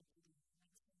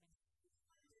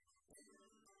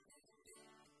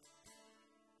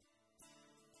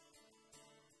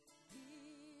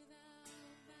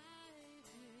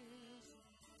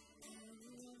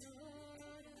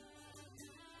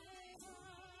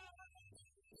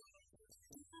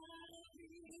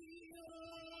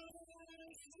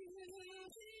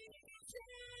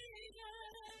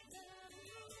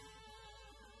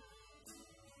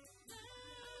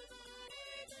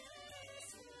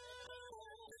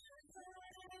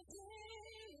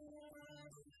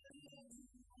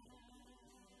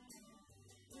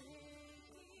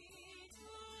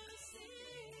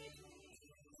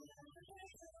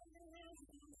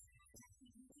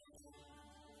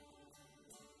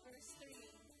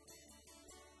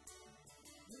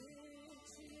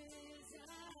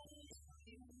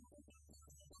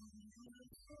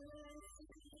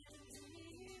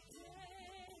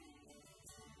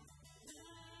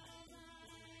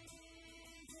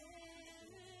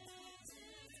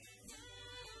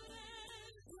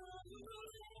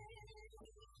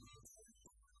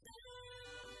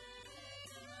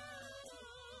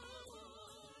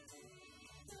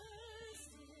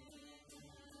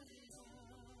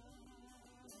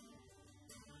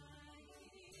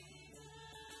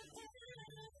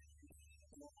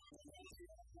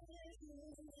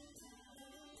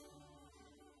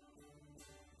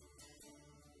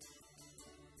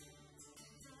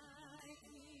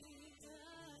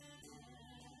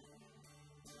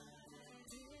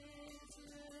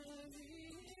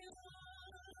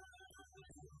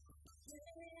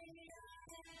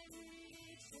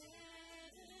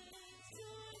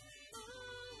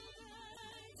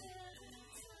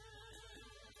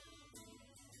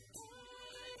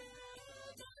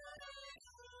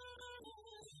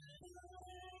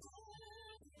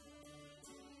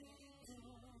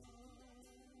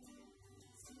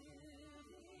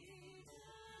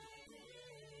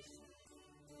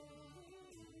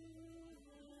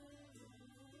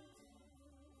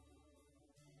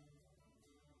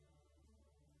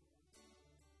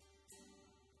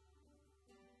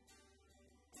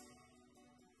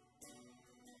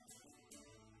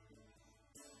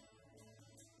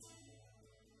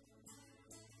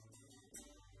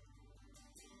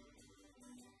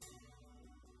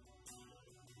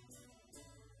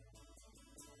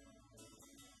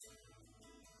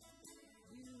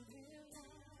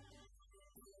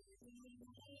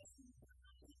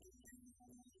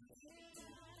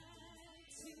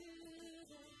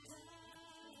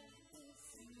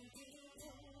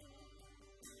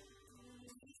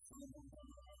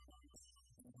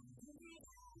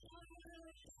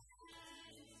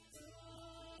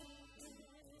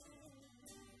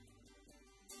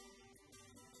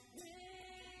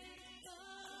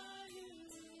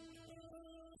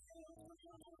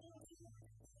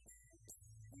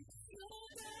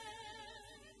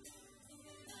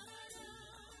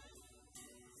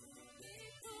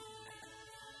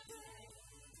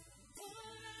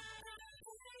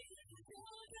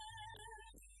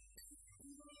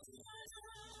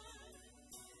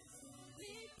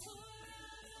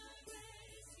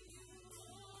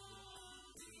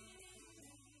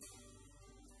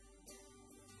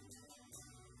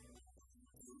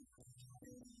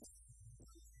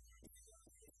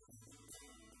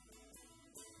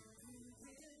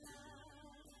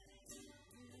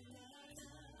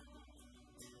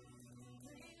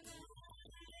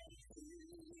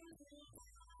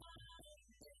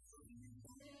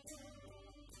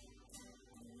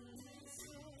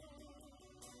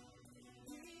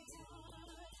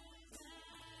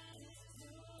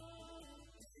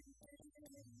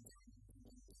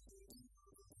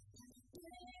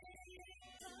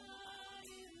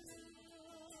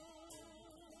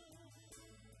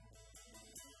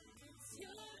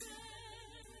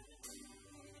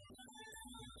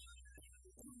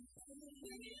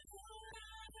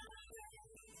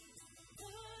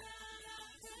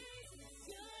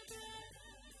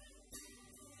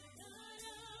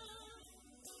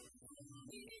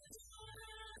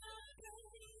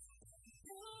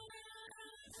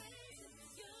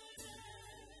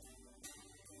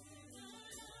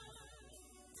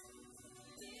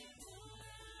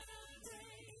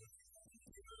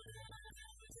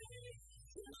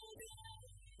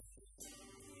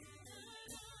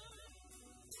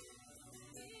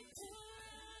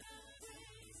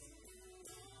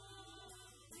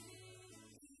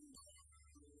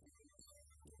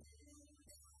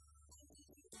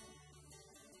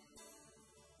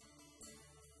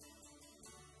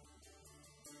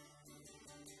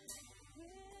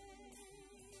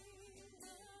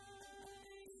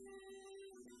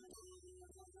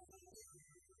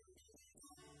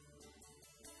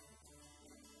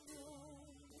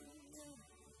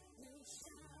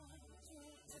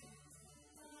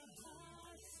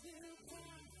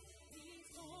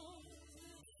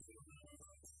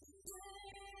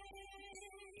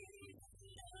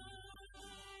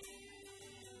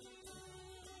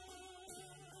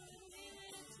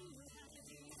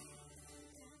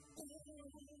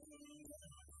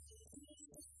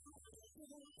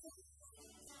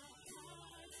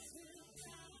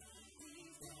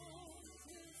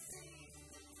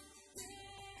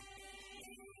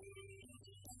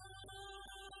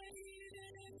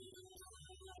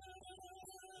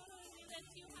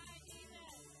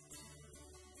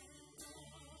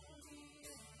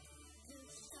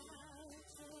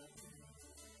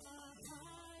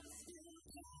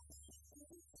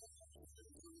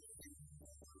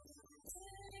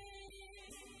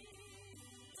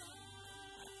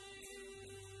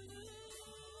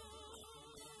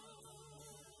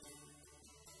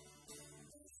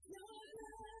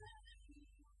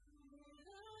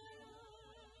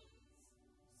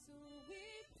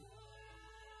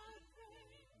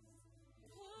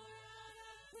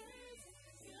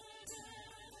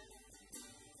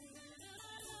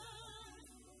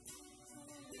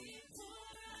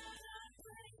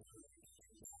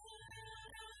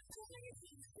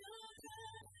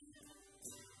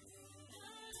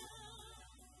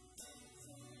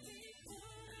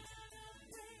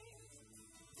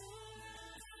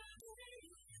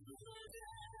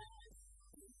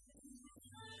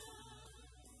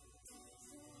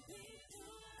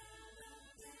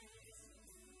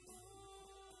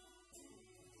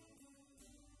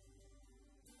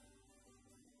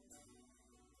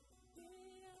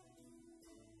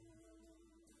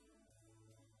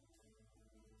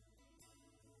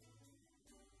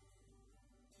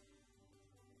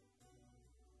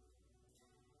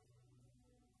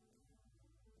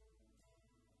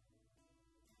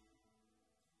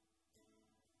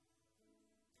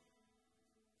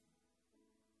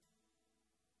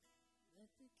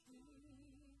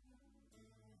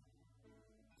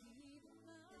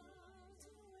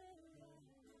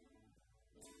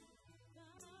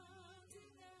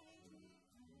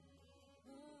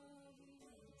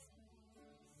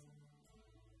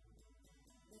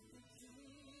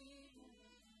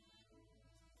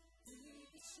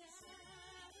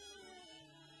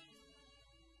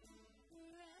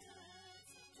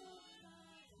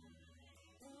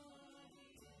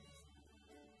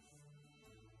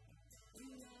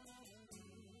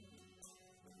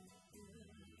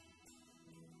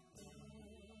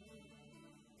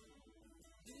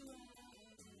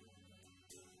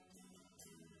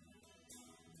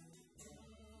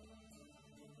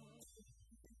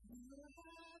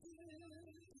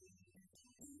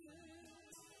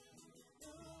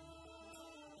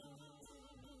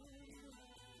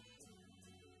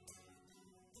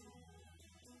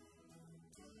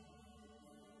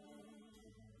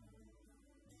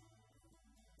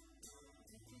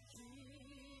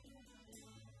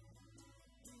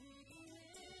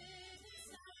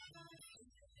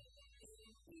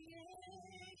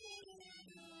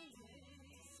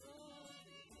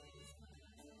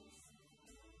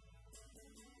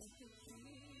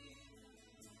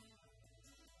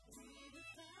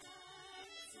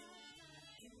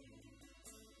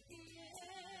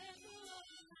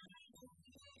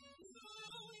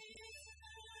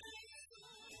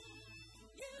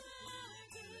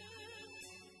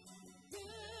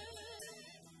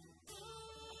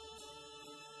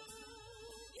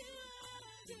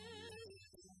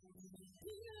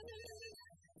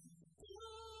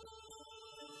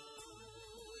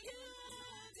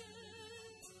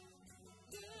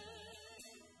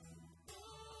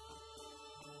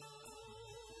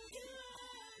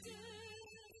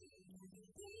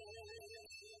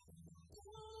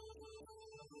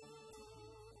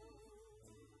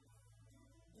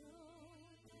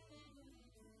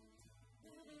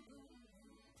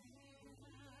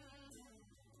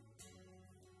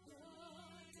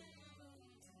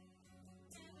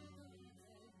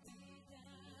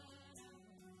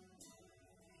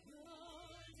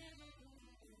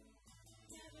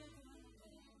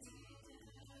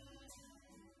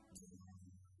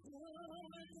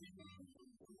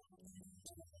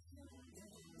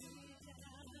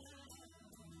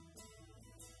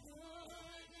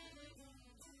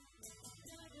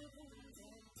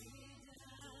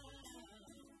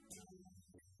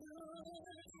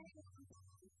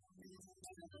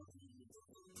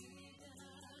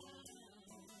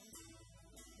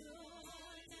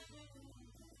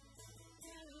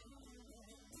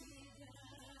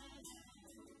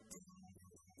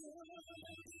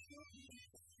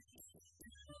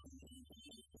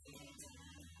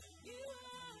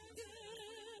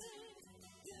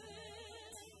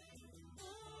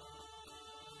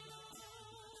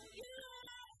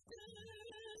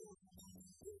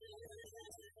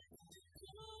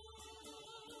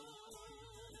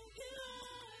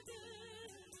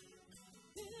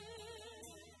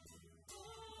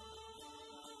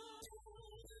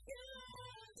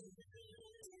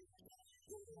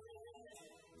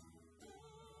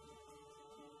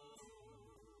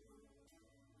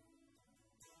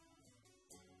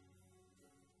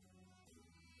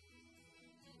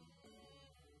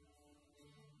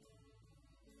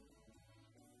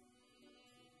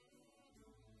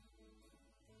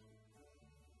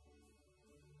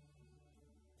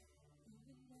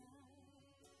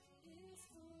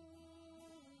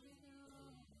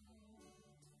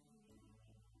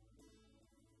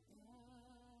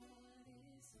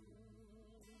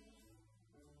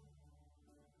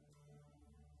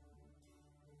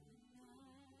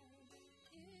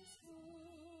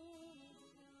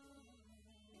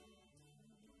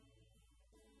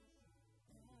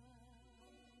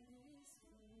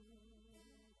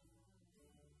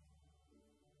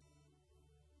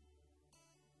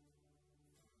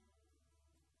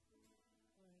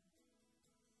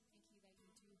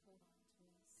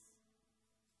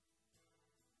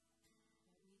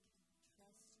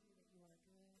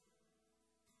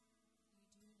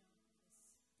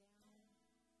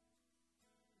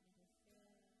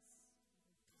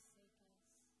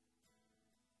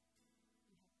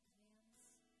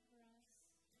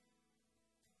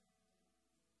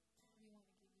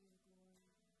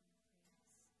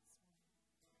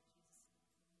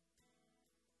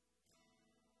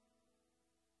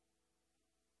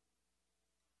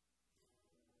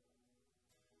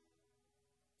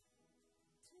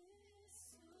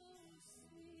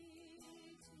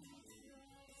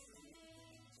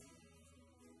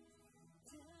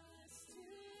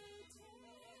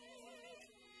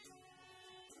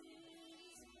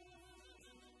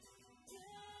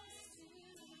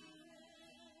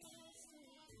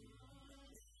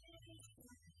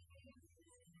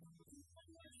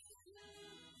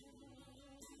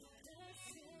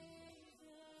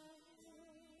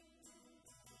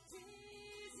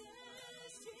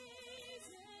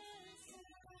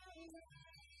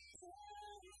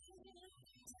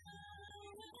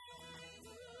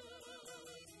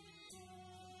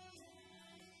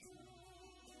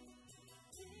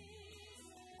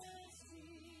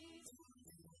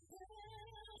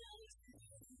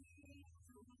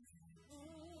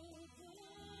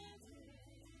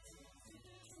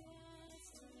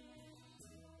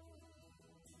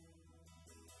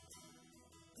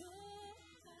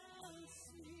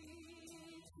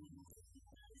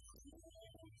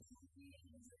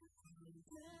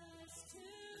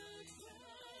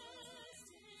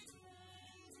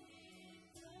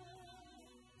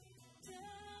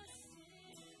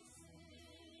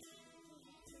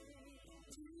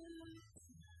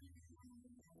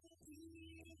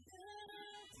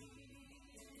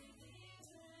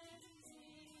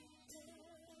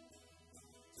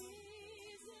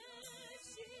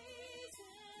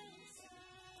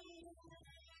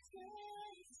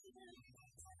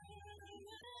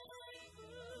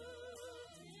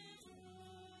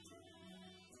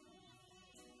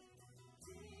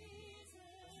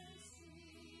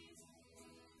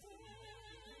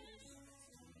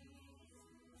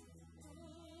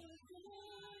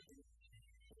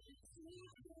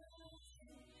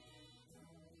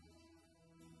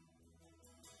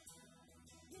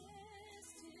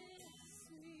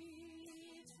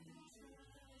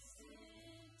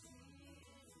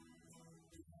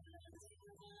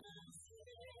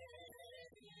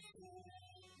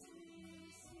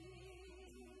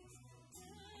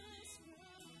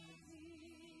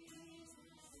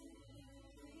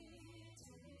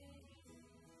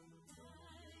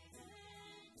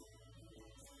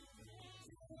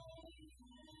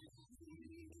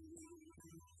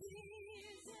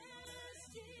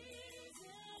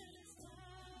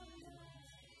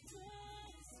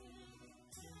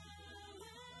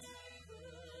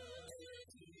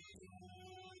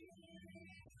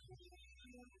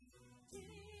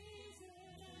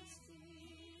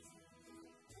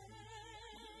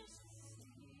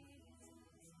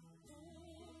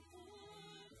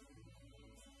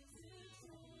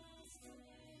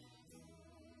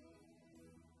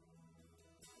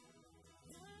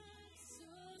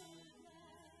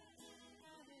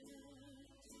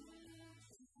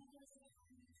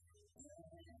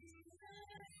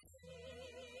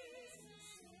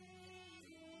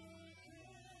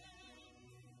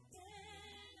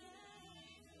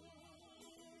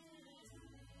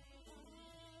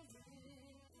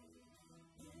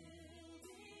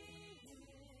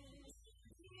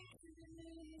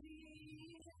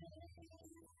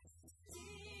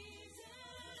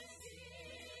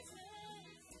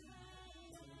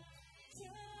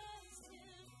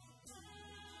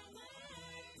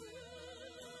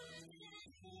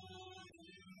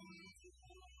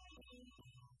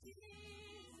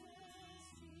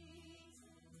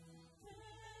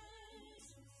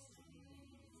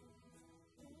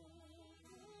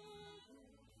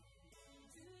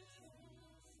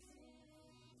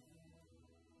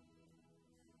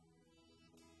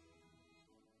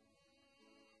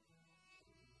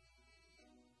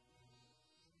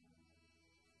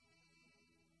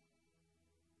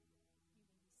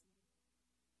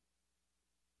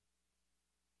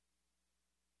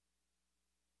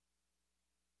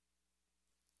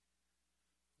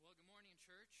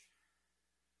church.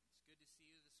 It's good to see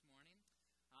you this morning.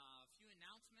 A few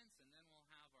announcements, and then we'll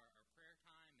have our prayer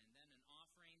time, and then an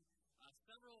offering.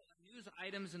 Several news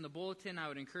items in the bulletin.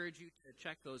 I would encourage you to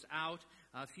check those out.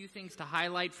 A few things to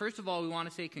highlight. First of all, we want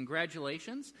to say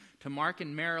congratulations to Mark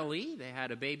and Marilee. They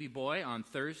had a baby boy on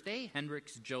Thursday,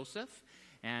 Hendrix Joseph,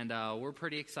 and we're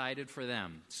pretty excited for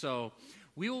them. So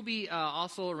we will be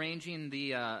also arranging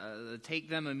the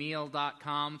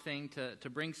TakeThemAmeal.com thing to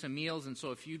bring some meals, and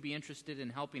so if you'd be interested in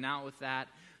helping out with that,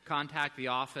 contact the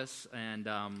office, and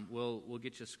we'll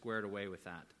get you squared away with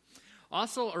that.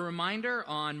 Also, a reminder,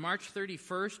 on March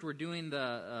 31st, we're doing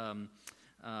the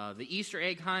Easter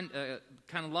egg hunt,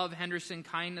 kind of Love Henderson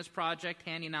Kindness Project,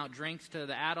 handing out drinks to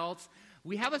the adults.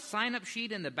 We have a sign-up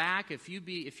sheet in the back if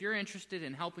you're interested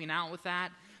in helping out with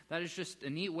that. That is just a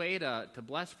neat way to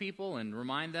bless people and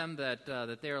remind them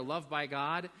that they are loved by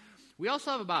God. We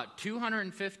also have about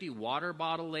 250 water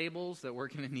bottle labels that we're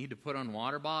going to need to put on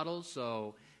water bottles,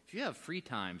 so if you have free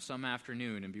time some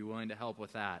afternoon and be willing to help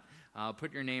with that,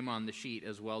 put your name on the sheet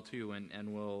as well, too,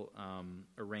 and we'll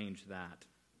arrange that.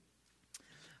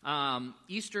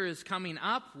 Easter is coming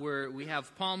up. We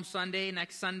have Palm Sunday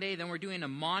next Sunday. Then we're doing a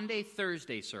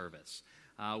Maundy-Thursday service.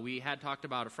 We had talked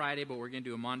about a Friday, but we're going to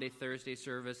do a Maundy-Thursday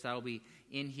service. That'll be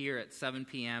in here at 7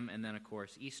 p.m., and then, of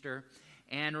course, Easter.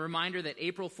 And a reminder that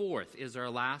April 4th is our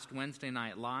last Wednesday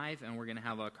night live, and we're going to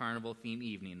have a carnival theme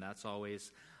evening. That's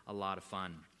always a lot of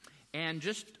fun. And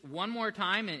just one more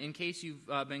time, in case you've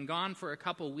been gone for a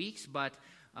couple weeks, but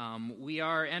we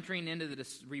are entering into the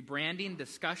rebranding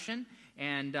discussion.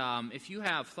 And if you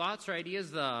have thoughts or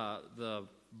ideas, the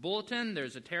bulletin,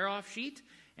 there's a tear-off sheet.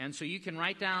 And so you can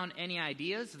write down any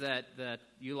ideas that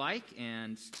you like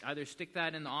and either stick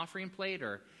that in the offering plate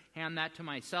or hand that to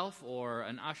myself or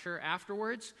an usher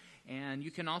afterwards. And you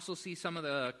can also see some of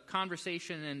the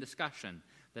conversation and discussion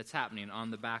that's happening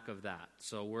on the back of that.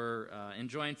 So we're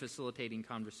enjoying facilitating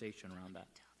conversation around that.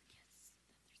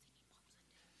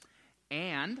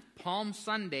 And Palm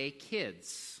Sunday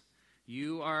Kids.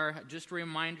 You are, just a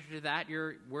reminder to that,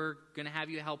 we're going to have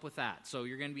you help with that. So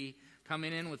you're going to be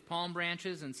coming in with palm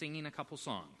branches and singing a couple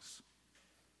songs.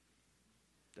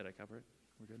 Did I cover it?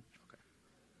 We're good? Okay.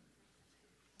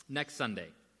 Next Sunday.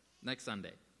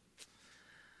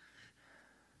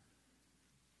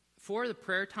 For the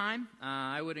prayer time,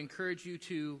 I would encourage you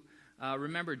to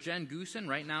remember Jen Goosen.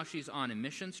 Right now she's on a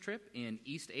missions trip in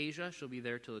East Asia. She'll be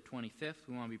there till the 25th.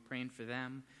 We want to be praying for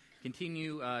them.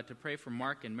 Continue to pray for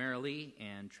Mark and Marilee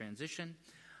and transition.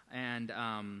 And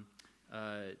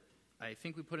I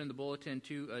think we put in the bulletin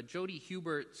too, Jody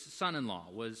Hubert's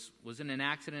son-in-law was in an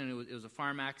accident. It was a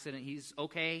farm accident. He's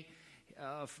okay.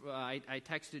 I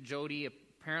texted Jody.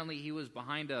 Apparently he was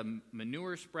behind a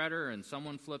manure spreader and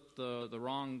someone flipped the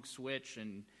wrong switch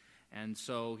and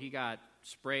so he got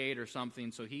sprayed or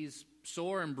something. So he's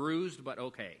sore and bruised, but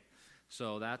okay.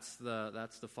 So that's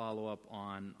the follow-up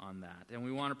on that. And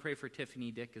we want to pray for Tiffany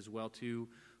Dick as well too,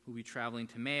 who'll be traveling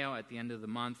to Mayo at the end of the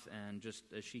month, and just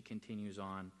as she continues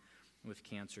on with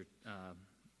cancer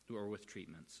or with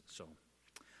treatments. So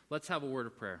let's have a word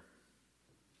of prayer.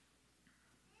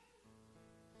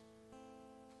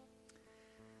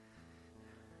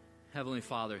 Heavenly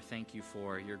Father, thank you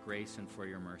for your grace and for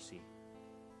your mercy.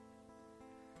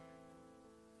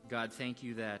 God, thank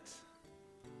you that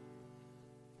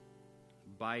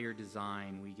by your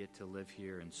design we get to live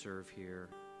here and serve here.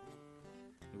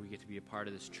 That we get to be a part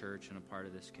of this church and a part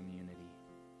of this community.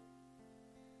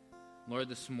 Lord,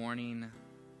 this morning,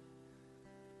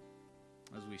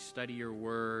 as we study your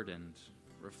word and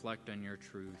reflect on your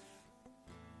truth,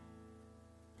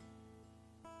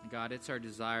 God, it's our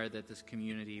desire that this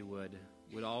community would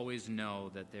always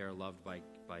know that they are loved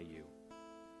by you.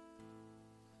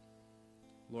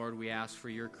 Lord, we ask for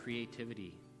your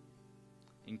creativity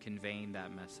in conveying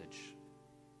that message,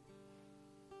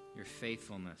 your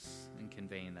faithfulness in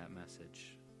conveying that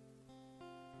message.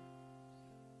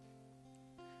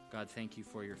 God, thank you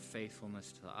for your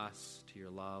faithfulness to us, to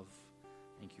your love.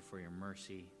 Thank you for your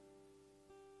mercy.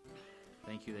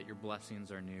 Thank you that your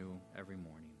blessings are new every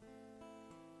morning.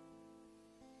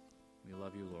 We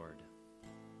love you, Lord.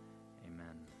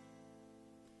 Amen.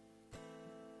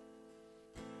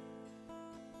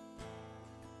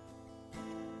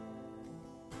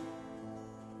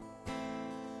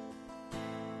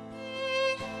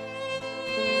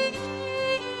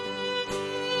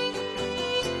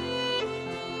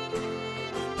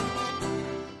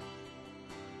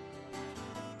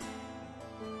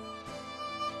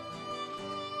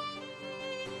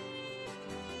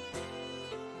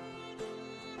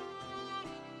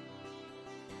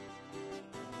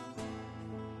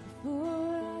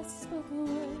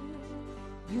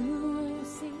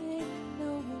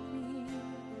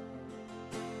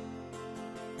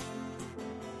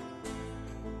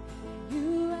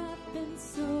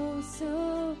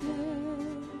 so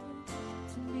good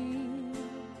to me.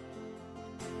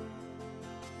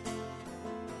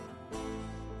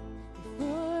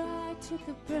 Before I took a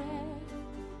breath,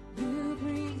 you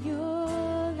breathed your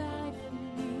life in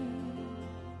me.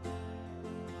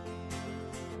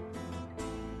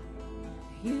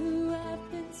 You have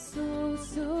been so,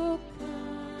 so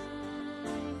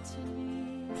kind to me.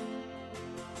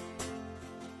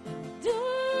 And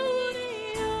oh, the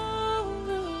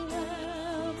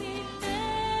overwhelming,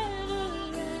 never-ending,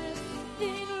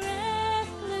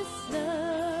 reckless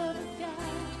love of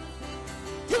God.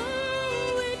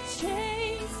 Oh, it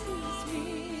chases me,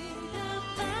 now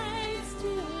finds to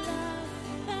love,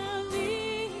 now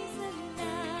leaves the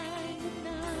night and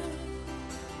night.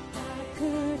 I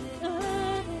couldn't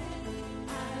earn it,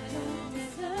 I don't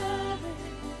deserve it,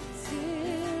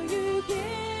 still you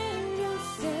give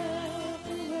yourself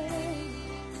away.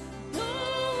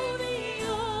 Oh, the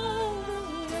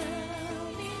overwhelming,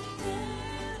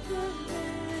 never-ending,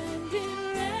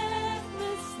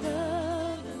 reckless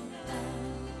love of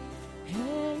God.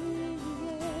 Hey,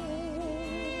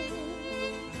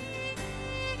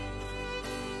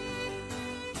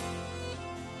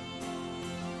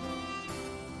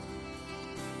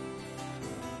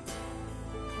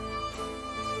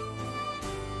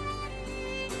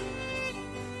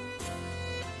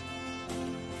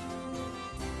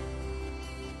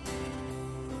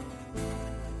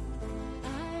 I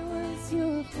was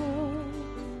your foe,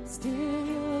 still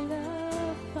your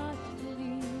love fought for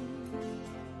me.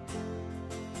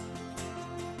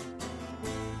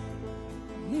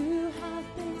 You have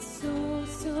been so,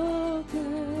 so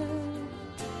good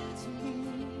to me.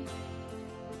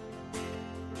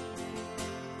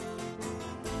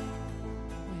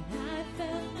 When I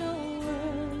felt no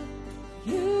worth,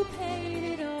 you paid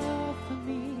it all for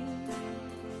me.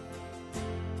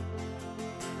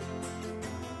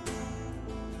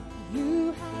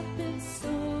 You have been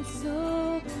so, so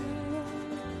good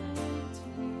to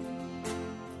me.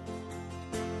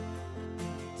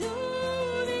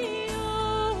 Oh, the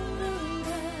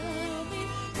overwhelming,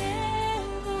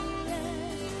 never-ending,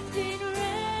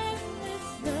 reckless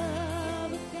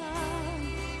love of God.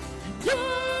 And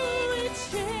oh, it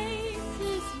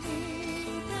chases me,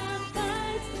 now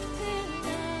fights till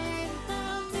night,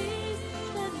 now leaves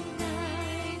the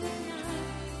night and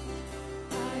night.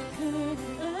 I couldn't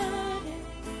earn it,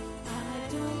 I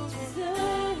don't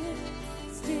deserve it,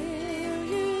 still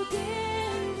you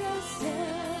give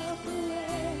yourself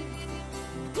away.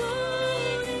 Oh,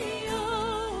 the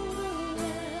overwhelming,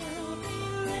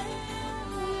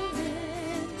 never-ending,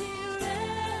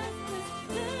 reckless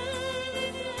love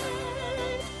of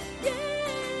God.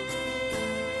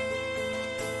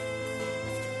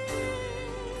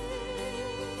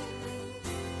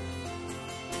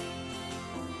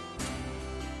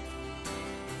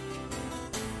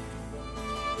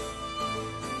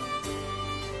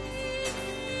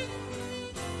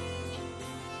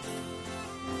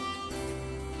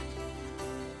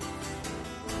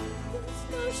 There's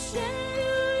no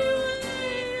shadow you will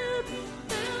light up,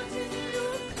 mountain you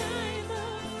will climb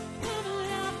up,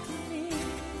 coming after me.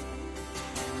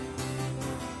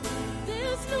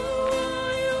 There's no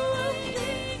wall you won't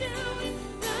kick down,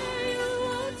 lie you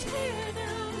won't tear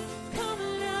down,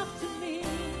 coming after me.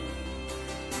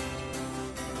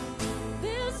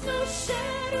 There's no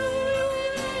shadow you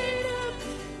will light up,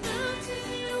 mountain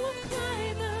you will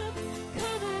climb up,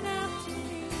 coming after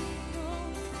me. No.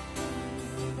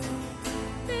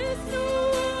 There's no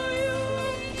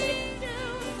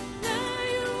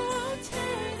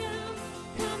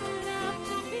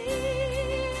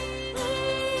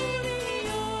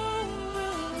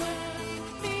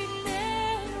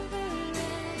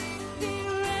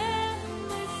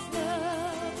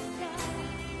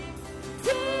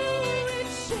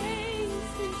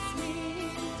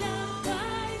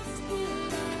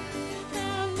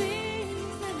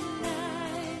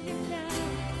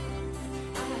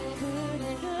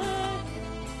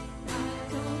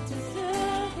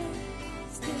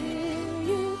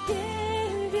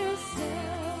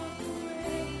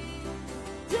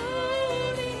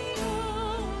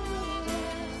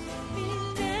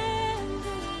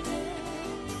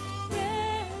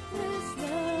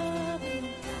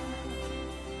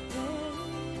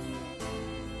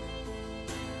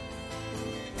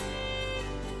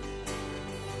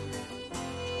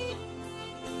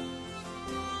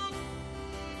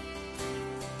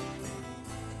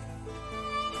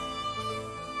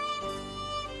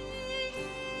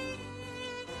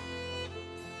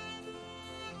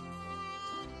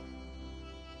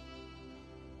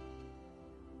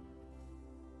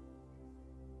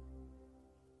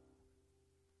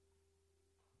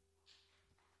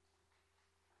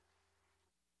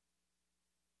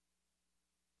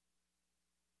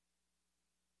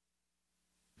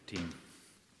team.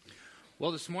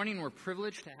 Well, this morning we're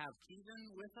privileged to have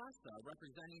Keevan with us,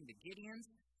 representing the Gideons,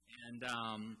 and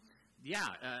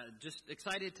just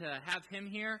excited to have him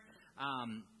here.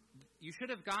 You should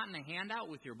have gotten a handout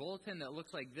with your bulletin that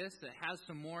looks like this that has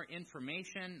some more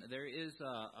information. There is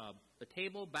a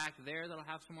table back there that'll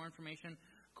have some more information.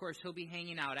 Of course, he'll be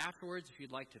hanging out afterwards if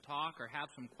you'd like to talk or have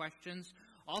some questions.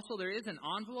 Also, there is an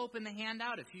envelope in the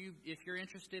handout. If you're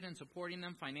interested in supporting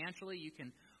them financially, you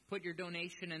can put your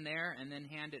donation in there and then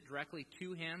hand it directly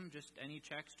to him. Just any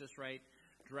checks, just write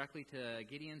directly to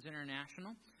Gideons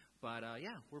International. But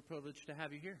we're privileged to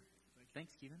have you here.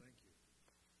 Thanks, Keevan. Thank you.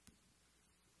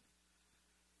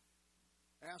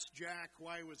 Ask Jack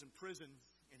why he was in prison,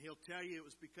 and he'll tell you it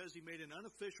was because he made an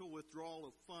unofficial withdrawal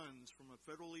of funds from a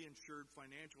federally insured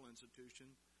financial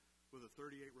institution with a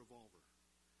 .38 revolver.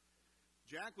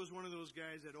 Jack was one of those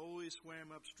guys that always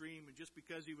swam upstream, and just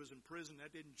because he was in prison,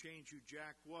 that didn't change who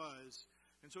Jack was.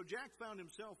 And so Jack found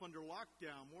himself under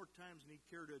lockdown more times than he'd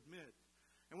care to admit.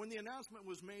 And when the announcement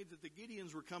was made that the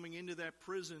Gideons were coming into that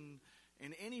prison,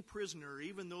 and any prisoner,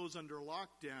 even those under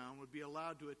lockdown, would be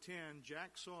allowed to attend,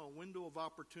 Jack saw a window of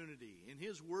opportunity. In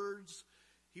his words,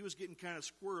 he was getting kind of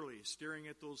squirrely, staring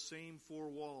at those same four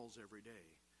walls every day.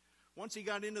 Once he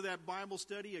got into that Bible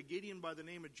study, a Gideon by the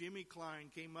name of Jimmy Klein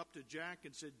came up to Jack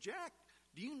and said, "Jack,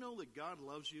 do you know that God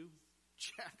loves you?"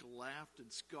 Jack laughed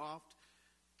and scoffed.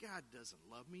 "God doesn't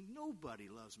love me. Nobody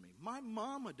loves me. My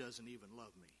mama doesn't even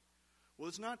love me." "Well,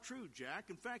 it's not true, Jack.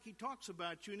 In fact, he talks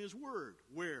about you in his word."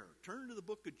 "Where?" "Turn to the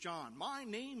book of John." "My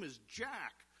name is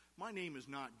Jack. My name is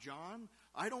not John.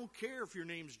 I don't care if your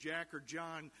name's Jack or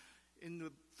John. In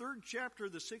the 3rd chapter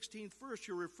of the 16th verse,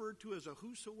 you're referred to as a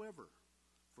whosoever.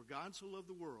 For God so loved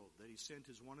the world that he sent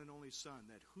his one and only Son,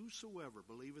 that whosoever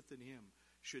believeth in him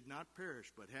should not perish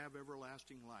but have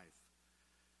everlasting life."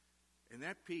 And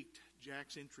that piqued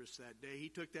Jack's interest that day. He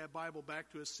took that Bible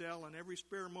back to his cell, and every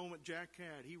spare moment Jack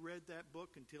had, he read that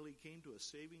book until he came to a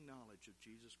saving knowledge of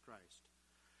Jesus Christ.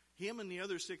 Him and the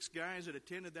other 6 guys that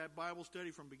attended that Bible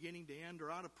study from beginning to end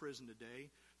are out of prison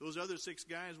today. Those other 6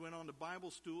 guys went on to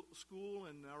Bible school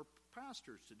and are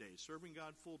pastors today, serving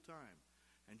God full time.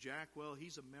 And Jack, well,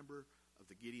 he's a member of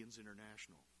the Gideons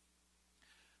International.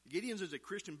 The Gideons is a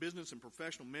Christian business and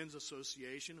professional men's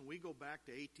association, and we go back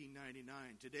to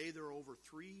 1899. Today there are over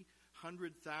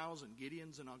 300,000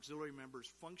 Gideons and auxiliary members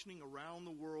functioning around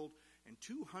the world in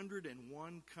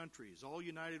 201 countries, all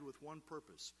united with one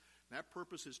purpose. And that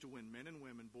purpose is to win men and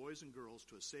women, boys and girls,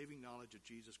 to a saving knowledge of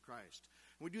Jesus Christ.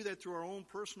 And we do that through our own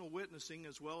personal witnessing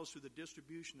as well as through the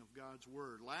distribution of God's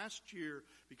Word. Last year,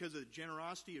 because of the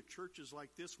generosity of churches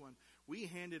like this one, we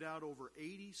handed out over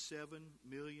 87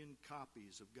 million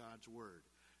copies of God's Word.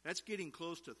 That's getting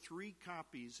close to 3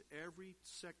 copies every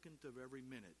second of every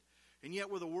minute. And yet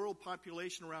with a world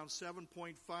population around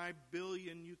 7.5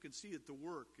 billion, you can see that the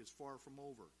work is far from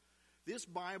over. This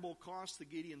Bible cost the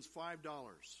Gideons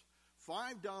 $5.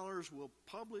 $5 will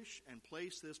publish and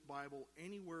place this Bible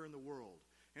anywhere in the world.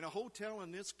 In a hotel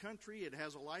in this country, it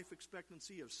has a life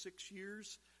expectancy of 6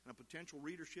 years and a potential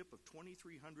readership of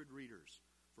 2,300 readers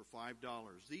for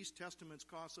 $5. These testaments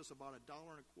cost us about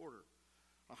 $1.25.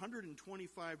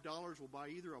 $125 will buy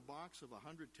either a box of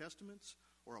 100 testaments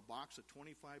or a box of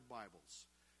 25 Bibles.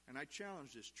 And I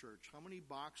challenge this church, how many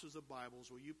boxes of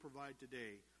Bibles will you provide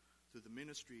today through the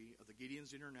ministry of the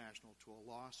Gideons International to a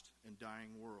lost and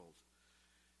dying world?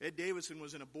 Ed Davison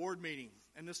was in a board meeting,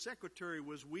 and the secretary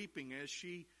was weeping as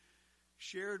she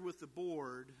shared with the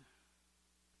board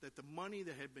that the money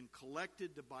that had been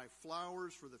collected to buy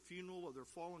flowers for the funeral of their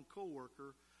fallen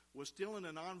co-worker was still in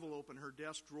an envelope in her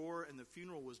desk drawer, and the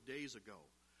funeral was days ago.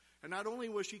 And not only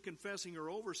was she confessing her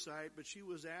oversight, but she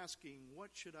was asking, what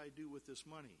should I do with this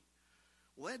money?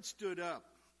 Well, Ed stood up,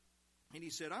 and he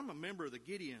said, "I'm a member of the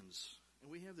Gideons, and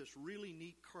we have this really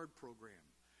neat card program.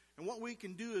 And what we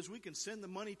can do is we can send the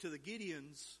money to the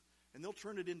Gideons, and they'll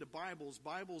turn it into Bibles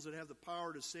that have the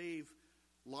power to save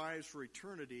lives for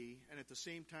eternity. And at the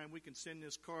same time, we can send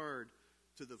this card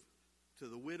to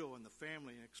the widow and the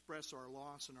family and express our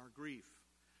loss and our grief."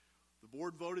 The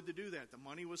board voted to do that. The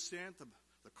money was sent, the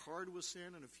card was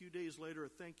sent, and a few days later, a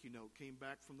thank you note came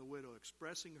back from the widow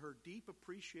expressing her deep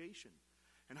appreciation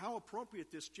and how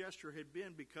appropriate this gesture had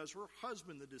been because her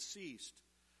husband, the deceased,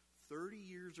 30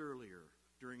 years earlier,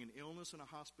 during an illness and a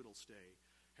hospital stay,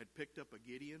 had picked up a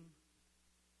Gideon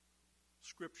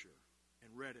scripture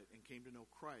and read it and came to know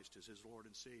Christ as his Lord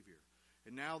and Savior.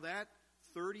 And now that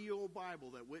 30-year-old Bible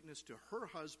that witnessed to her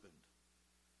husband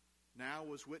now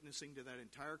was witnessing to that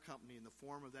entire company in the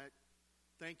form of that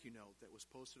thank you note that was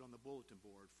posted on the bulletin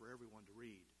board for everyone to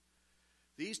read.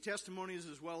 These testimonies,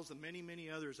 as well as the many, many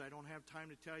others I don't have time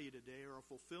to tell you today, are a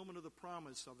fulfillment of the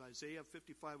promise of Isaiah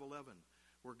 55:11,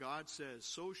 where God says,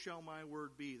 "So shall my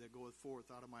word be that goeth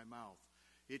forth out of my mouth.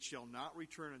 It shall not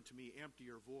return unto me empty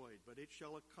or void, but it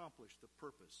shall accomplish the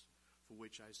purpose for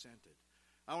which I sent it."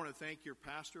 I want to thank your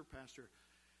pastor, Pastor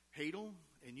Hadel,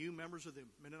 and you, members of the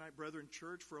Mennonite Brethren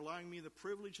Church, for allowing me the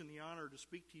privilege and the honor to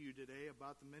speak to you today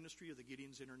about the ministry of the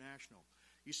Gideons International.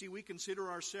 You see, we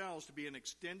consider ourselves to be an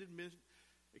extended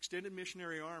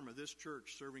missionary arm of this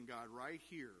church, serving God right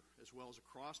here, as well as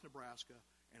across Nebraska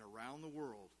and around the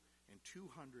world in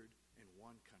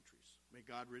 201 countries. May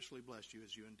God richly bless you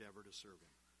as you endeavor to serve Him.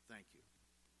 Thank you.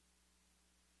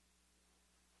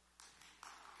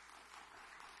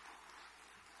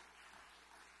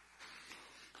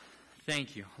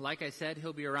 Thank you. Like I said,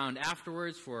 he'll be around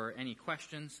afterwards for any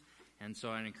questions, and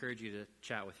so I'd encourage you to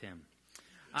chat with him.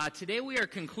 Today we are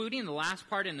concluding the last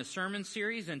part in the sermon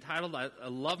series entitled I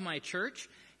Love My Church.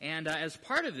 And as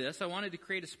part of this, I wanted to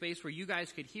create a space where you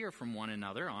guys could hear from one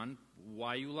another on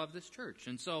why you love this church.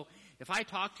 And so if I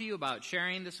talk to you about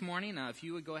sharing this morning, if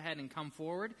you would go ahead and come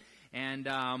forward. And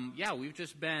we've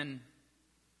just been,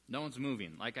 no one's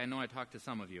moving, like I know I talked to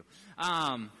some of you.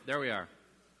 There we are.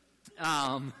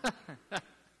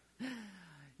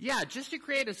 Just to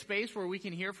create a space where we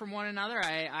can hear from one another,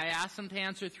 I asked them to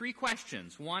answer 3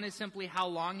 questions. One is simply, how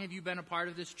long have you been a part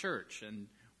of this church? And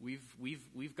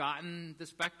we've gotten the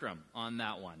spectrum on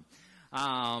that one.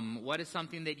 What is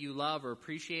something that you love or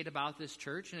appreciate about this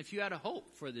church? And if you had a hope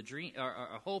for the dream, or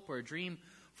a hope or a dream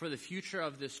for the future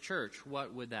of this church,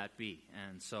 what would that be?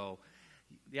 And so,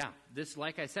 this,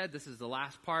 like I said, this is the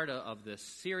last part of this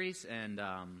series, and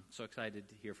so excited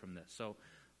to hear from this. So,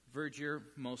 Verge, you're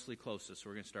mostly closest, so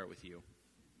we're going to start with you.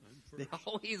 They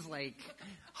always,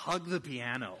 hug the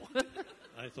piano.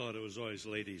 I thought it was always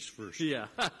ladies first. Yeah.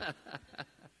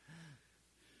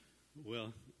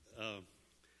 Well,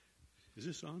 is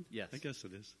this on? Yes. I guess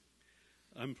it is.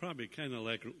 I'm probably kind of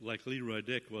like Leroy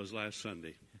Dick was last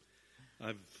Sunday.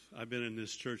 I've been in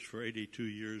this church for 82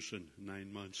 years and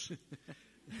 9 months.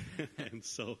 And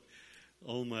so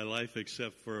all my life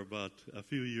except for about a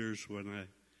few years when I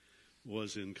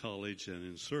was in college and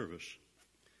in service.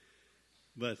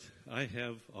 But I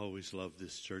have always loved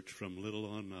this church from little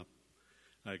on up.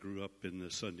 I grew up in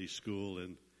the Sunday school,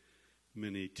 and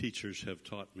many teachers have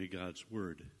taught me God's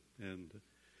Word. And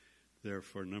there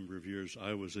for a number of years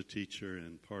I was a teacher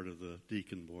and part of the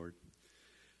deacon board.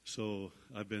 So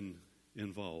I've been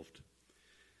involved.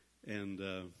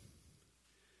 And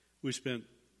we spent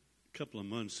a couple of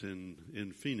months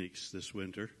in Phoenix this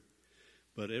winter.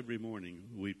 But every morning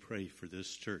we pray for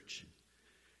this church,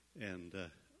 and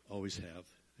always have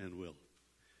and will.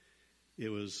 It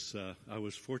was I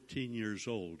was 14 years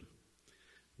old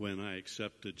when I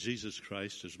accepted Jesus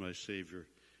Christ as my Savior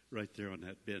right there on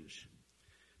that bench.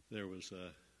 There was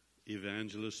an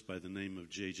evangelist by the name of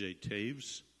J.J.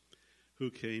 Taves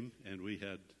who came, and we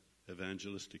had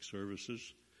evangelistic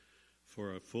services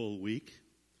for a full week.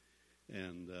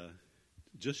 And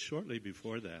just shortly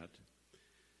before that,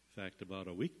 in fact, about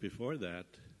a week before that,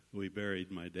 we buried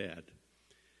my dad.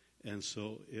 And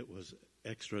so it was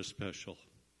extra special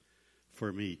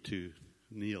for me to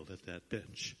kneel at that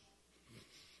bench.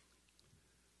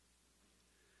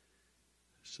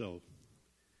 So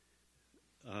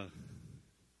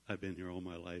I've been here all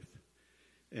my life.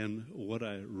 And what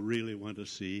I really want to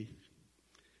see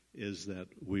is that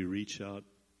we reach out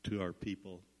to our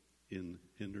people in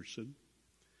Henderson.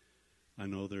 I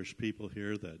know there's people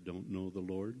here that don't know the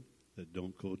Lord, that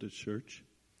don't go to church.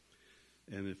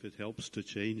 And if it helps to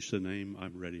change the name,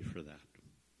 I'm ready for that.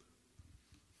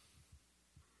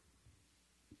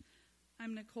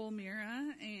 I'm Nicole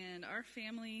Mira, and our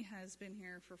family has been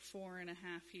here for 4.5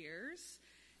 years.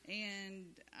 And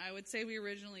I would say we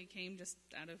originally came just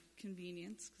out of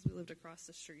convenience because we lived across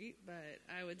the street. But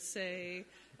I would say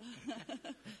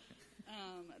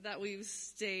that we've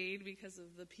stayed because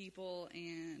of the people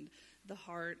and the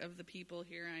heart of the people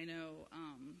here. I know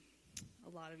a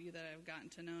lot of you that I've gotten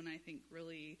to know, and I think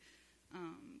really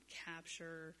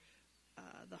capture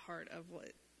the heart of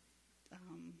what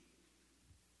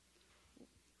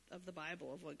of the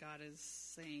Bible, of what God is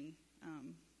saying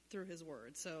through His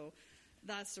Word. So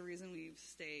that's the reason we've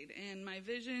stayed. And my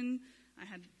vision, I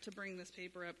had to bring this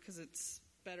paper up because it's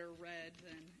better read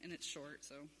and it's short,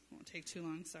 so it won't take too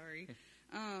long, sorry.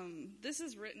 This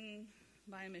is written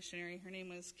by a missionary. Her name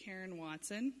was Karen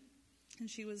Watson, and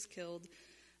she was killed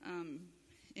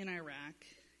in Iraq.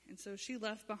 And so she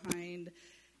left behind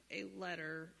a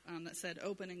letter that said,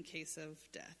 "Open in case of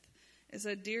death." It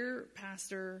said, "Dear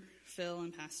Pastor Phil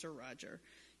and Pastor Roger,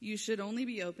 You should only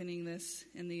be opening this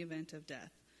in the event of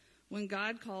death. When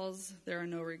God calls, there are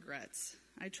no regrets.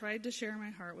 I tried to share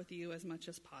my heart with you as much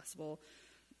as possible.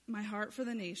 My heart for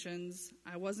the nations.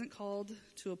 I wasn't called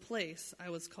to a place.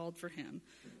 I was called for him.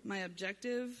 My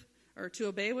objective, or to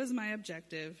obey was my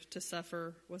objective. To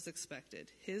suffer was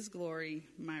expected. His glory,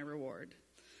 my reward.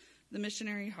 The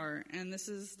missionary heart. And this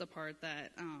is the part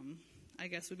that I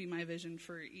guess would be my vision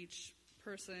for each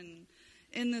person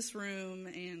in this room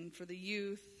and for the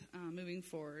youth moving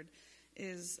forward,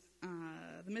 is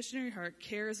the missionary heart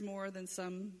cares more than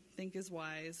some think is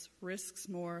wise, risks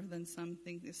more than some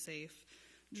think is safe,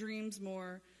 dreams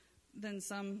more than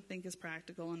some think is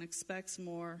practical, and expects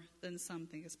more than some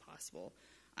think is possible.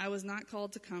 I was not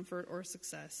called to comfort or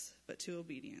success, but to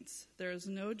obedience. There is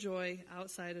no joy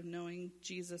outside of knowing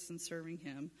Jesus and serving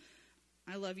him.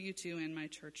 I love you too and my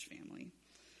church family.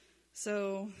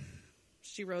 So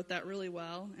she wrote that really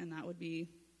well, and that would be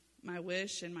my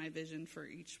wish and my vision for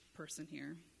each person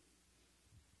here.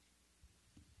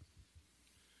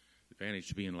 The advantage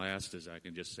to being last is I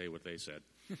can just say what they said.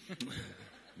 And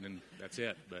then that's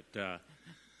it. But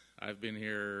I've been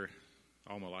here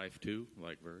all my life, too,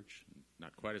 like Verge.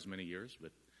 Not quite as many years,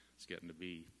 but it's getting to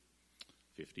be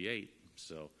 58.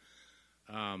 So,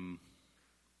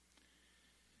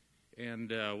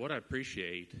 what I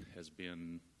appreciate has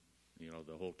been,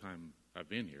 the whole time I've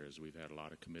been here is we've had a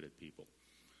lot of committed people,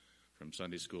 from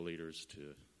Sunday school leaders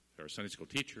or Sunday school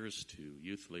teachers to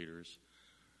youth leaders,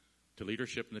 to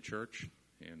leadership in the church,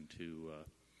 and to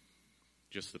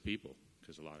just the people,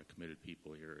 because a lot of committed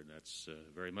people here, and that's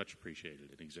very much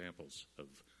appreciated, and examples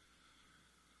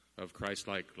of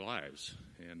Christ-like lives.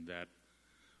 And that,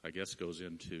 I guess, goes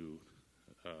into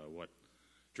what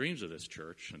dreams of this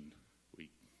church, and we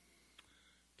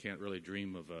can't really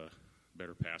dream of a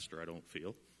better pastor, I don't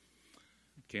feel.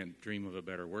 Can't dream of a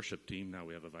better worship team. Now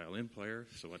we have a violin player,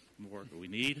 so what more do we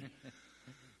need?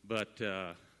 But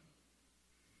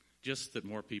just that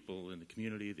more people in the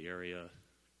community, the area,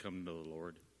 come to the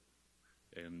Lord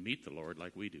and meet the Lord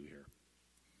like we do here.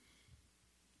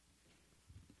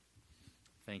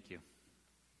 Thank you.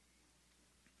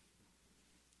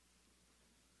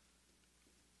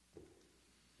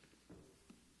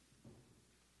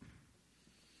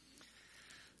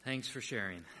 Thanks for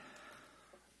sharing.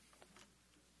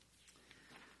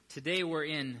 Today we're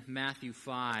in Matthew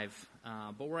 5,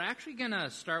 but we're actually going to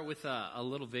start with a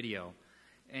little video,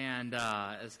 and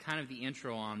as kind of the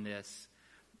intro on this.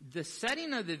 The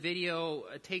setting of the video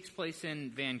takes place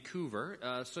in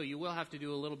Vancouver, so you will have to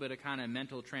do a little bit of kind of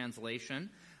mental translation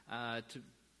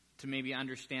to maybe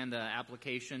understand the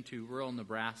application to rural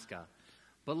Nebraska.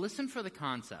 But listen for the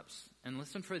concepts and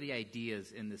listen for the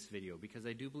ideas in this video, because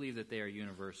I do believe that they are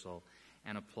universal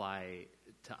and apply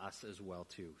to us as well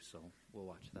too. So we'll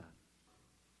watch that.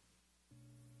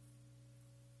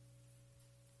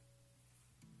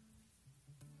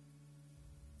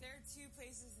 There are two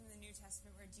places in the New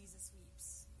Testament where Jesus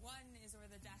weeps. One is over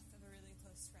the death of a really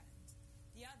close friend.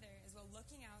 The other is while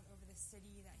looking out over the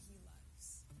city that he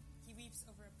loves. He weeps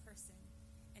over a person,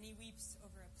 and he weeps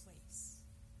over a place.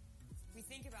 If we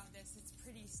think about this, it's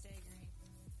pretty staggering.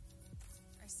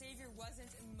 Our Savior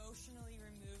wasn't emotionally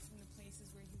removed from the places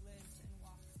where he lived and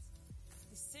walked.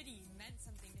 The city meant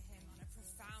something to him on a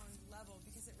profound level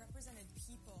because it represented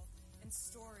people and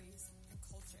stories and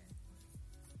culture.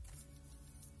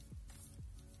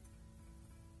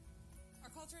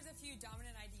 Our culture has a few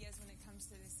dominant ideas when it comes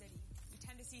to the city. We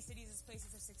tend to see cities as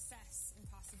places of success and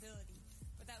possibility,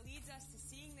 but that leads us to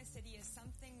seeing the city as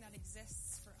something that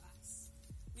exists for us.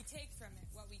 We take from it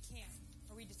what we can,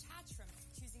 or we detach from it,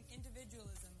 choosing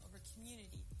individualism over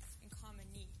community and common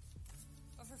need.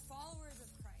 But for followers of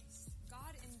Christ,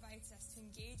 God invites us to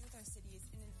engage with our cities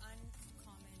in an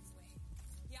uncommon way.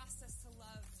 He asks us to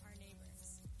love our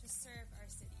neighbors, to serve our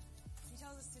city. He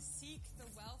tells us to seek the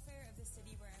welfare of the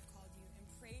city where I've called you and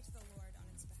pray to the Lord on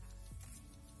its behalf.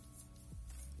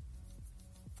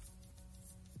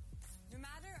 No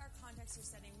matter our context or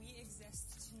setting, we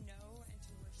exist to know and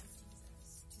to worship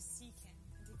Jesus, to seek him,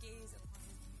 and to gaze upon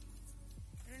his beauty.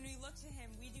 And when we look to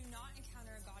him, we do not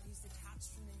encounter a God who's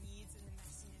detached from the needs and the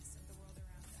messiness of the world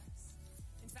around us.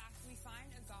 In fact, we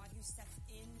find a God who steps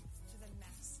into the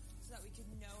mess so that we could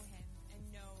know him and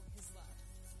know his love.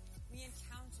 We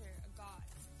encounter a God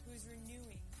who is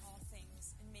renewing all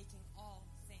things and making all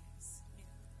things new.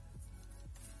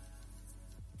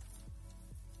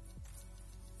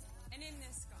 And in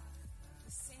this God,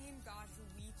 the same God who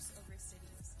weeps over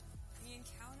cities, we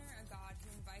encounter a God who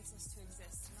invites us to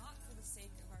exist not for the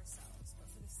sake of ourselves,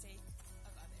 but for the sake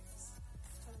of others,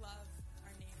 to love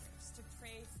our neighbors, to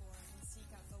pray for and seek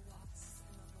out the lost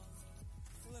and the lonely,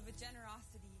 to live a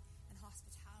generosity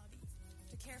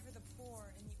care for the poor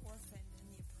and the orphan and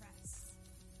the oppressed,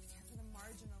 to care for the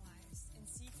marginalized and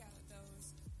seek out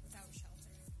those without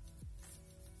shelter.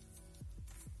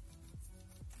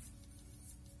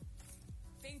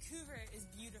 Vancouver is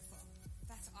beautiful,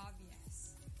 that's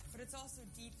obvious, but it's also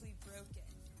deeply broken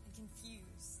and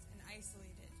confused and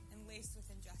isolated and laced with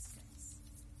injustice.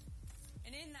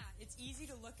 And in that, it's easy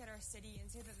to look at our city and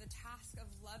say that the task of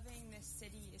loving this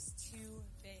city is too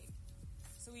big.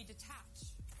 So we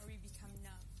detach or we become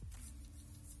numb.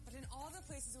 But in all the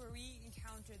places where we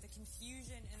encounter the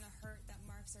confusion and the hurt that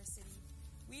marks our city,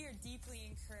 we are deeply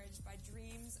encouraged by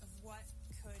dreams of what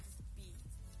could be.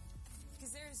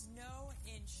 Because there is no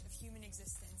inch of human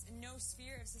existence and no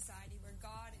sphere of society where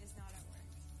God is not at work.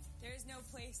 There is no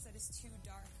place that is too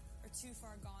dark or too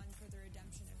far gone for the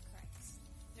redemption of Christ.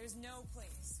 There is no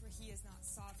place where he is not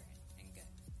sovereign and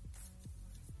good.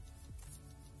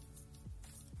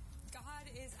 God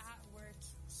is at work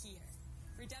here.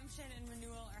 Redemption and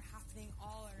renewal are happening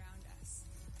all around us,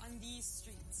 on these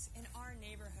streets, in our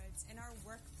neighborhoods, in our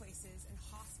workplaces and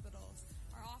hospitals,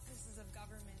 our offices of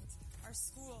government, our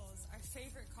schools, our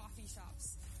favorite coffee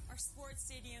shops, our sports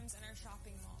stadiums, and our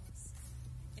shopping malls.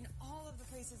 In all of the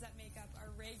places that make up our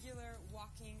regular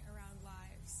walking around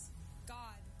lives,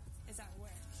 God is at work.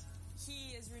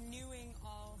 He is renewing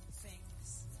all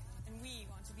things, and we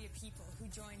want to be a people who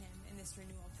join him in this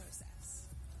renewal process.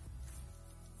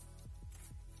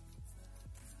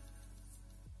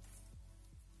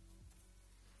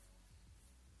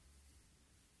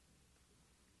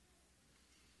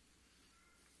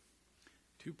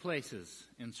 Two places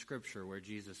in Scripture where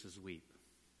Jesus is weep: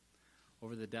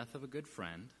 over the death of a good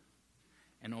friend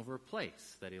and over a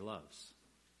place that he loves.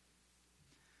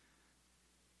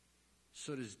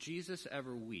 So does Jesus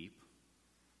ever weep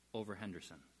over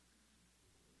Henderson?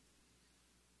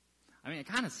 I mean, it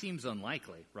kind of seems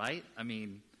unlikely, right? I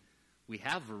mean, we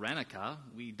have Veronica.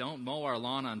 We don't mow our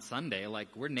lawn on Sunday. Like,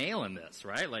 we're nailing this,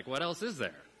 right? Like, what else is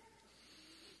there?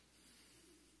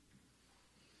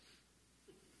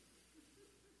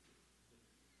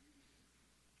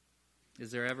 Is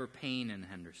there ever pain in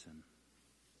Henderson?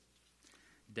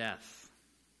 Death?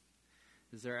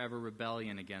 Is there ever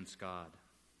rebellion against God?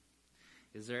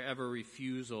 Is there ever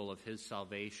refusal of his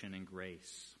salvation and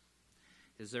grace?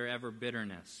 Is there ever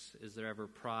bitterness? Is there ever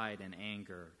pride and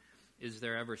anger? Is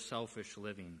there ever selfish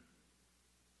living?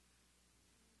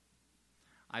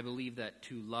 I believe that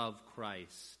to love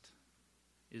Christ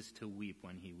is to weep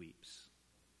when he weeps.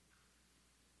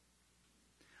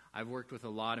 I've worked with a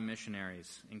lot of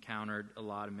missionaries, encountered a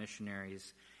lot of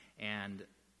missionaries, and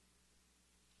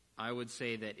I would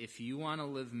say that if you want to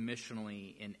live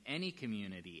missionally in any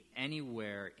community,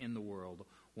 anywhere in the world,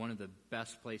 one of the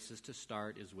best places to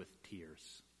start is with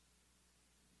tears.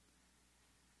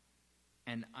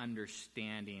 And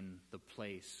understanding the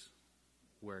place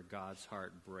where God's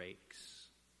heart breaks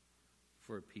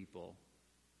for a people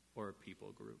or a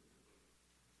people group.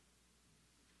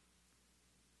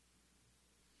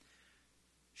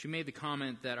 She made the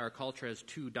comment that our culture has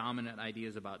two dominant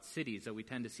ideas about cities, that we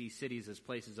tend to see cities as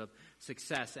places of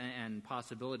success and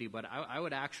possibility. But I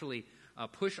would actually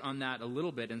push on that a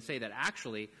little bit and say that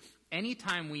actually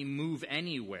anytime we move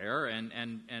anywhere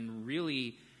and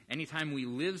really anytime we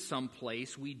live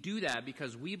someplace, we do that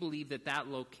because we believe that that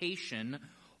location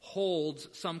holds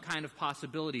some kind of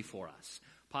possibility for us.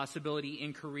 Possibility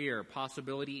in career,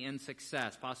 possibility in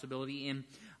success, possibility in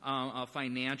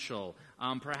financial.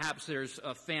 Perhaps there's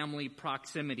a family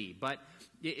proximity. But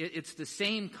it's the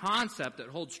same concept that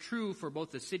holds true for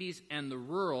both the cities and the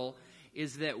rural,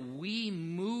 is that we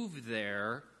move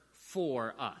there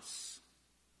for us.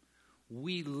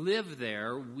 We live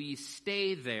there, we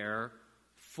stay there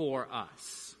for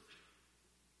us.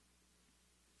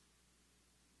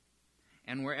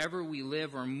 And wherever we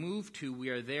live or move to, we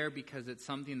are there because it's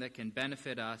something that can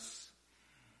benefit us.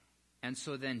 And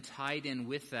so then tied in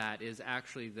with that is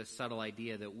actually the subtle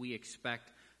idea that we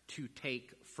expect to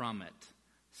take from it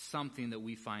something that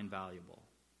we find valuable.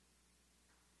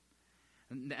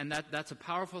 And that's a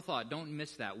powerful thought. Don't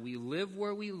miss that. We live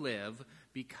where we live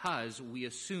because we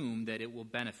assume that it will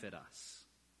benefit us.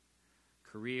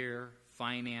 Career,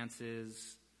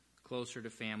 finances, closer to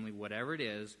family, whatever it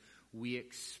is, we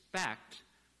expect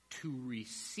to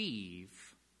receive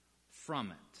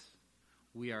from it.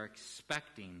 We are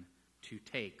expecting to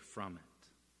take from it.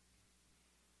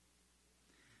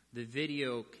 The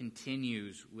video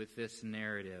continues with this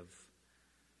narrative.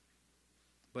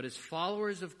 But as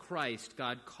followers of Christ,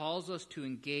 God calls us to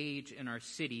engage in our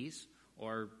cities,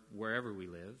 or wherever we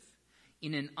live,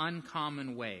 in an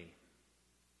uncommon way.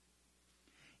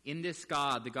 In this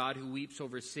God, the God who weeps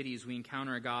over cities, we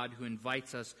encounter a God who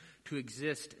invites us to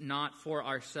exist not for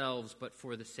ourselves, but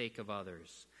for the sake of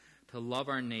others, to love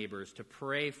our neighbors, to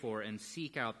pray for and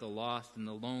seek out the lost and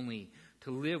the lonely,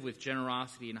 to live with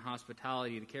generosity and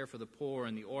hospitality, to care for the poor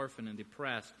and the orphan and the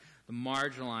oppressed, the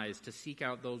marginalized, to seek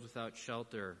out those without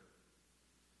shelter.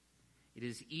 It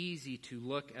is easy to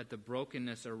look at the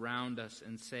brokenness around us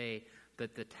and say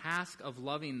that the task of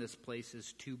loving this place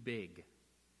is too big.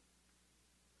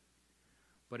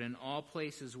 But in all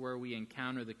places where we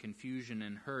encounter the confusion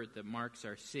and hurt that marks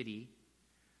our city,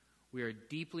 we are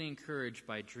deeply encouraged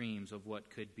by dreams of what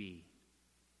could be.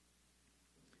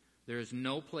 There is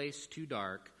no place too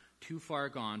dark, too far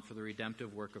gone for the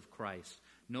redemptive work of Christ.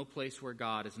 No place where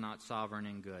God is not sovereign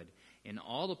and good. In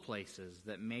all the places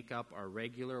that make up our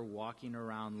regular walking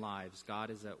around lives, God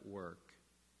is at work.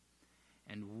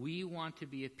 And we want to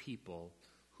be a people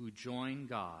who join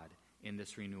God in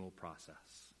this renewal process.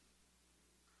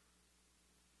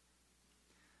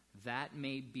 That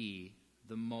may be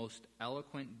the most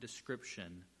eloquent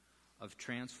description of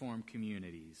transformed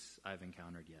communities I've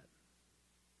encountered yet.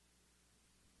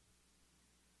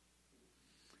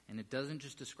 And it doesn't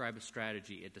just describe a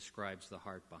strategy, it describes the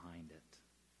heart behind it.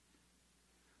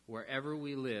 Wherever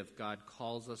we live, God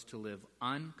calls us to live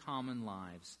uncommon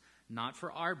lives, not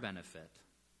for our benefit,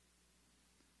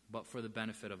 but for the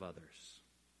benefit of others.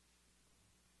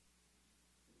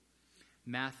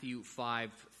 Matthew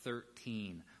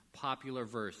 5:13. Popular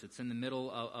verse. It's in the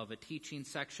middle of a teaching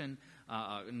section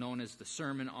known as the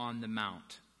Sermon on the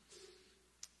Mount.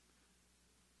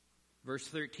 Verse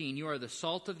 13, you are the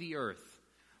salt of the earth,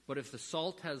 but if the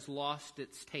salt has lost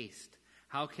its taste,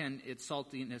 how can its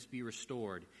saltiness be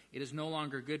restored? It is no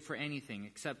longer good for anything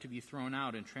except to be thrown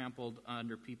out and trampled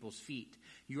under people's feet.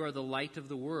 You are the light of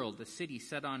the world. The city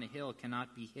set on a hill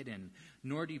cannot be hidden.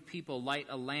 Nor do people light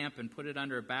a lamp and put it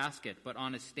under a basket, but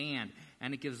on a stand,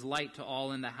 and it gives light to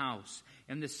all in the house.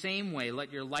 In the same way,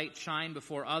 let your light shine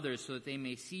before others so that they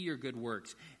may see your good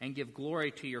works and give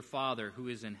glory to your Father who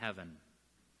is in heaven.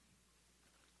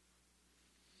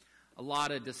 A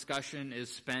lot of discussion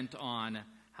is spent on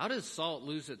how does salt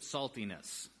lose its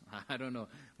saltiness? I don't know.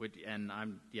 And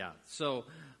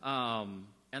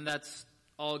that's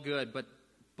all good. But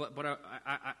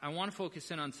I want to focus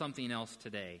in on something else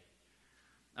today.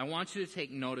 I want you to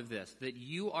take note of this, that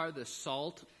you are the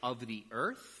salt of the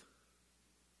earth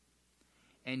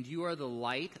and you are the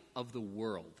light of the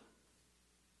world.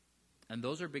 And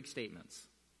those are big statements.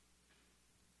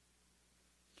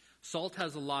 Salt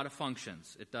has a lot of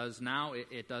functions. It does now,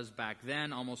 it does back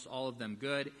then, almost all of them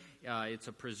good. It's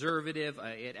a preservative.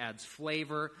 It adds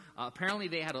flavor. Apparently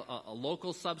they had a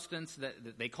local substance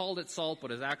that they called it salt,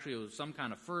 but it was some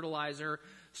kind of fertilizer.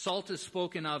 Salt is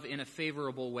spoken of in a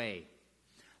favorable way.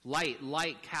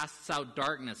 Light casts out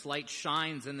darkness. Light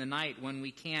shines in the night when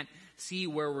we can't see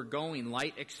where we're going.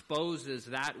 Light exposes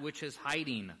that which is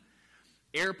hiding.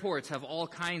 Airports have all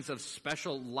kinds of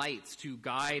special lights to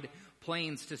guide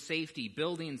planes to safety.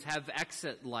 Buildings have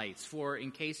exit lights for in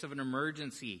case of an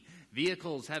emergency.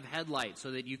 Vehicles have headlights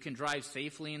so that you can drive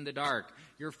safely in the dark.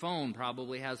 Your phone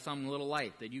probably has some little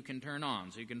light that you can turn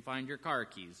on so you can find your car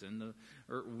keys in the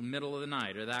middle of the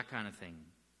night or that kind of thing.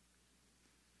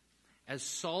 As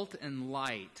salt and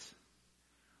light,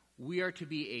 we are to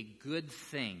be a good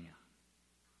thing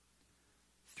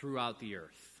throughout the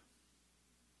earth.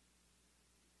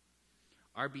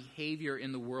 Our behavior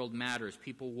in the world matters.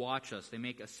 People watch us. They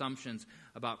make assumptions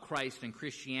about Christ and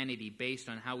Christianity based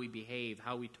on how we behave,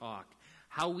 how we talk.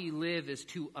 How we live is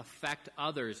to affect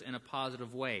others in a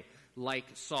positive way, like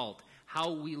salt.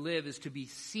 How we live is to be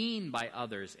seen by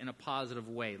others in a positive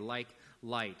way, like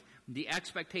light. The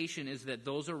expectation is that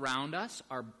those around us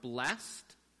are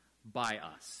blessed by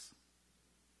us.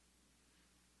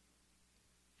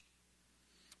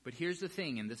 But here's the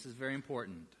thing, and this is very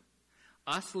important.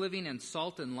 Us living in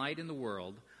salt and light in the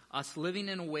world, us living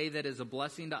in a way that is a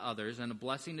blessing to others and a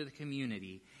blessing to the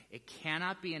community, it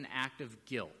cannot be an act of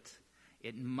guilt.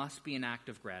 It must be an act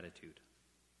of gratitude.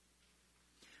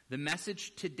 The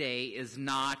message today is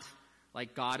not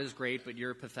like God is great, but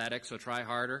you're pathetic, so try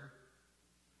harder.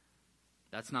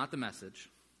 That's not the message.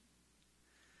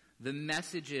 The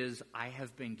message is, I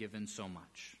have been given so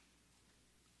much.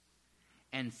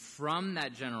 And from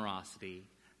that generosity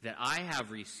that I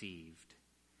have received,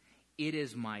 it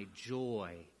is my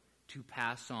joy to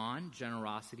pass on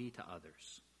generosity to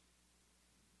others.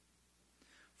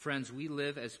 Friends, we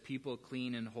live as people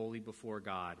clean and holy before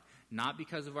God, not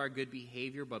because of our good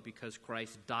behavior, but because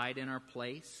Christ died in our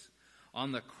place.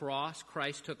 On the cross,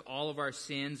 Christ took all of our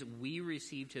sins. We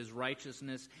received his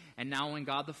righteousness. And now when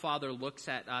God the Father looks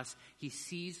at us, he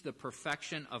sees the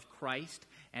perfection of Christ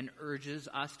and urges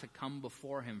us to come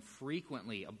before him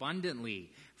frequently,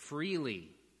 abundantly, freely.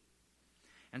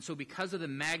 And so because of the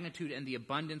magnitude and the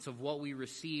abundance of what we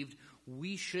received,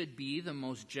 we should be the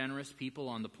most generous people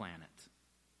on the planet,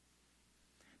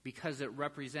 because it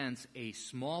represents a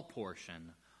small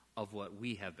portion of what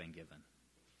we have been given.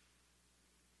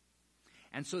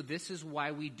 And so this is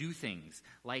why we do things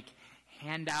like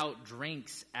hand out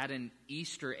drinks at an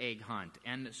Easter egg hunt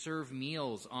and serve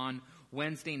meals on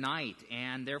Wednesday night.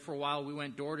 And there for a while we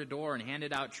went door to door and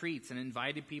handed out treats and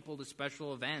invited people to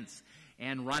special events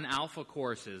and run alpha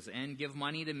courses and give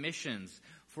money to missions.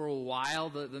 For a while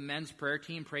the men's prayer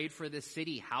team prayed for the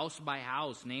city, house by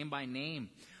house, name by name.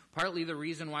 Partly the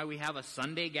reason why we have a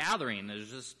Sunday gathering is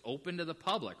just open to the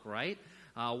public, right?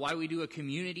 Why we do a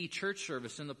community church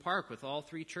service in the park with all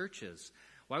 3 churches.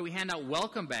 Why we hand out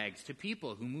welcome bags to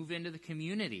people who move into the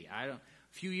community. A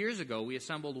few years ago, we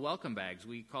assembled welcome bags.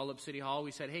 We called up City Hall.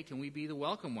 We said, hey, can we be the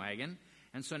welcome wagon?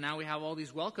 And so now we have all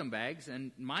these welcome bags,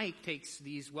 and Mike takes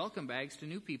these welcome bags to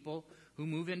new people who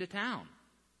move into town.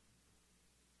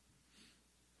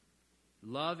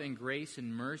 Love and grace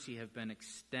and mercy have been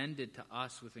extended to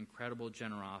us with incredible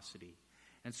generosity.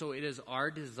 And so it is our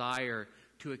desire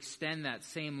to extend that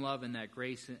same love and that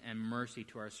grace and mercy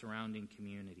to our surrounding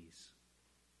communities.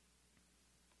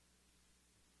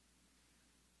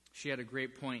 She had a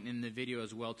great point in the video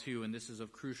as well, too, and this is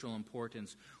of crucial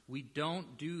importance. We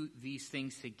don't do these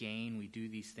things to gain, we do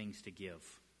these things to give.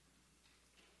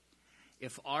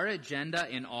 If our agenda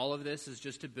in all of this is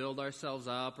just to build ourselves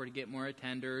up or to get more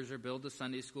attenders or build a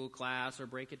Sunday school class or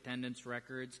break attendance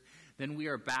records, then we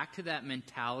are back to that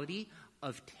mentality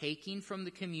of taking from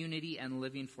the community and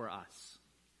living for us.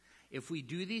 If we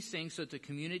do these things so that the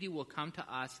community will come to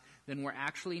us, then we're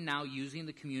actually now using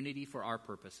the community for our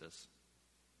purposes.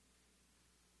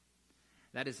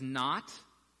 That is not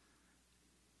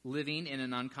living in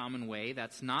an uncommon way.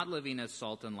 That's not living as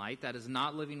salt and light. That is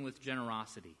not living with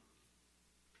generosity.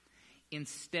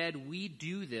 Instead, we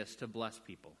do this to bless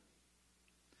people.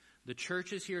 The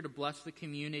church is here to bless the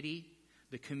community.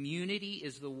 The community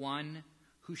is the one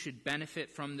who should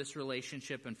benefit from this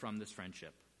relationship and from this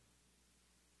friendship.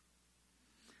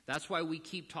 That's why we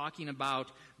keep talking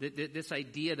about this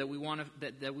idea that we want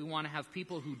to have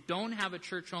people who don't have a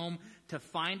church home to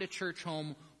find a church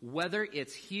home, whether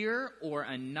it's here or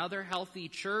another healthy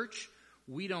church.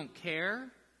 We don't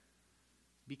care,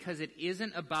 because it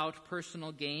isn't about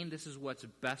personal gain. This is what's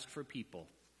best for people.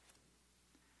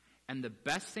 And the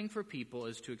best thing for people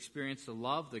is to experience the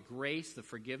love, the grace, the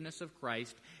forgiveness of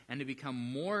Christ, and to become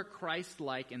more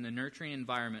Christ-like in the nurturing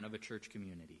environment of a church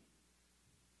community.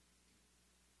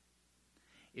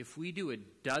 If we do a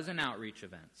dozen outreach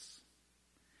events,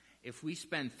 if we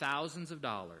spend thousands of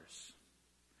dollars,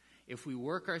 if we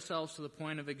work ourselves to the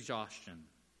point of exhaustion,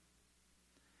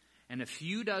 and a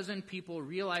few dozen people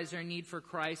realize their need for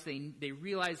Christ, they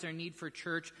realize their need for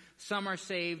church, some are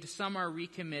saved, some are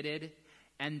recommitted,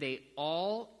 and they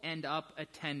all end up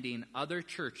attending other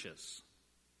churches,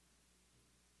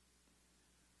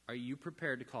 are you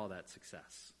prepared to call that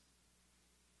success?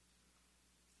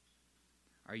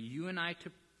 Are you and I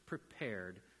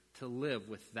prepared to live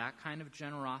with that kind of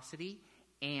generosity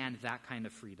and that kind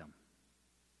of freedom?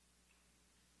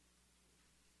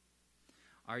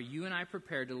 Are you and I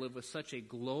prepared to live with such a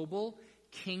global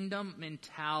kingdom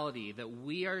mentality that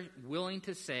we are willing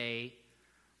to say,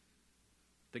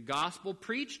 the gospel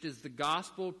preached is the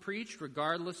gospel preached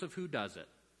regardless of who does it?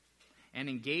 And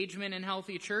engagement in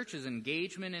healthy church is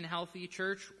engagement in healthy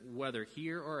church, whether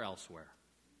here or elsewhere.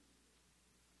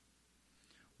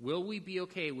 Will we be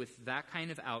okay with that kind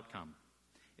of outcome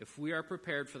if we are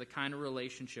prepared for the kind of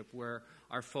relationship where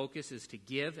our focus is to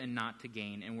give and not to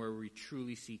gain, and where we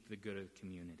truly seek the good of the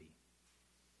community?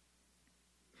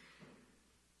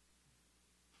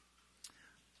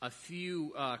 A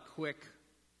few quick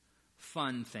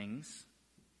fun things.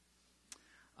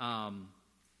 A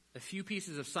few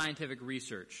pieces of scientific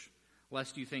research,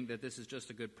 lest you think that this is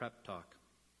just a good prep talk.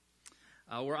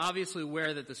 We're obviously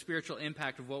aware that the spiritual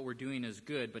impact of what we're doing is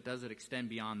good, but does it extend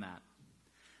beyond that?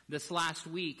 This last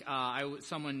week,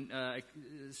 someone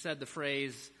said the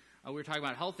phrase, we were talking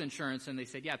about health insurance, and they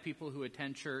said, yeah, people who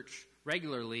attend church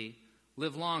regularly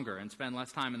live longer and spend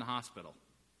less time in the hospital.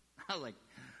 I was like,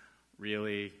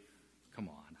 really? Come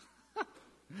on.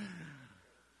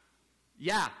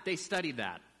 Yeah, they studied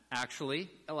that, actually.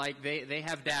 Like, they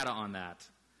have data on that.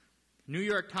 New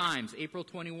York Times, April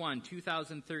 21,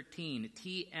 2013,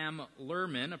 T.M.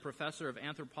 Lerman, a professor of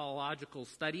anthropological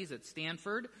studies at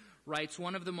Stanford, writes,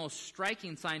 one of the most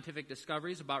striking scientific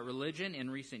discoveries about religion in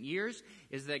recent years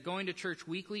is that going to church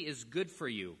weekly is good for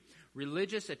you.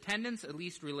 Religious attendance, at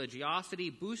least religiosity,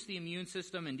 boosts the immune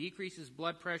system and decreases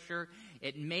blood pressure.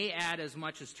 It may add as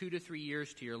much as 2 to 3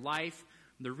 years to your life.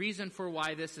 The reason for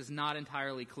why this is not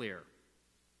entirely clear.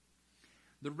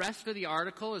 The rest of the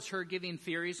article is her giving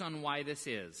theories on why this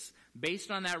is.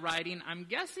 Based on that writing, I'm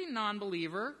guessing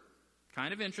non-believer.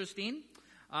 Kind of interesting.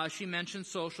 She mentions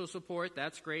social support.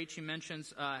 That's great. She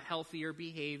mentions healthier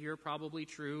behavior. Probably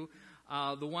true.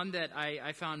 The one that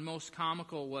I found most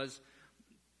comical was,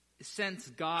 since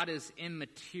God is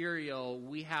immaterial,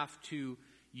 we have to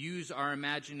use our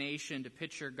imagination to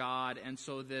picture God, and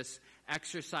so this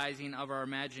exercising of our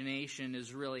imagination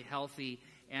is really healthy,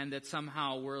 and that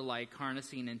somehow we're like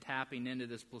harnessing and tapping into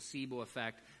this placebo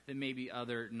effect that maybe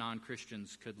other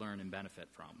non-Christians could learn and benefit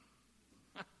from.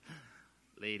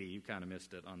 Lady, you kind of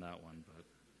missed it on that one, but...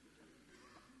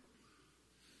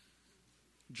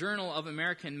 Journal of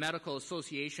American Medical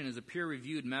Association is a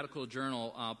peer-reviewed medical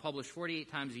journal published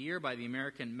 48 times a year by the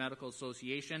American Medical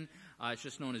Association. It's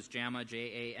just known as JAMA,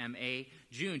 J-A-M-A.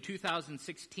 June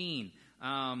 2016,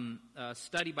 a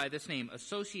study by this name,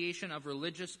 Association of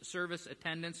Religious Service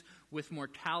Attendance with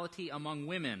Mortality Among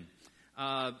Women.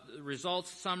 Results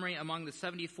summary: among the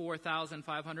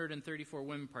 74,534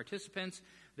 women participants,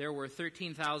 there were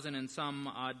 13,000 and some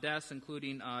deaths,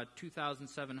 including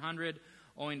 2,700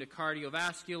 owing to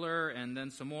cardiovascular, and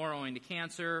then some more owing to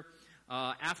cancer.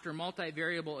 After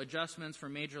multivariable adjustments for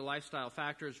major lifestyle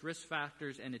factors, risk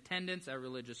factors, and attendance at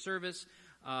religious service,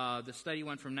 the study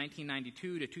went from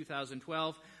 1992 to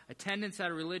 2012. Attendance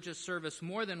at a religious service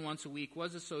more than once a week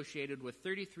was associated with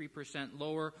 33%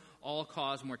 lower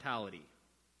all-cause mortality.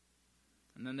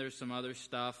 And then there's some other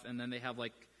stuff, and then they have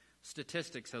like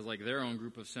statistics as like their own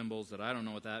group of symbols that I don't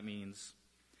know what that means.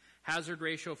 Hazard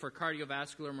ratio for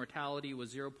cardiovascular mortality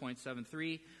was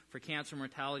 0.73. For cancer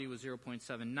mortality was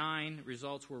 0.79.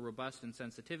 Results were robust in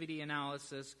sensitivity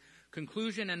analysis.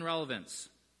 Conclusion and relevance.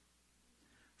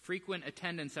 Frequent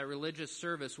attendance at religious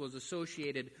service was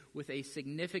associated with a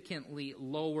significantly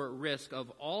lower risk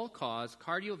of all-cause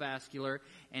cardiovascular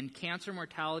and cancer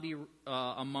mortality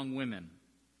among women.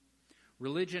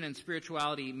 Religion and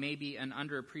spirituality may be an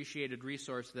underappreciated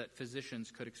resource that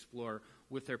physicians could explore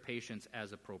with their patients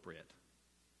as appropriate.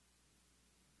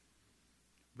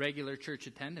 Regular church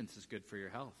attendance is good for your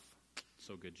health.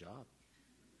 So good job.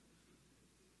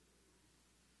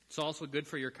 It's also good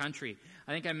for your country.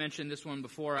 I think I mentioned this one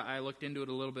before. I looked into it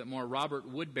a little bit more. Robert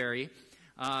Woodbury,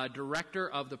 director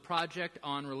of the Project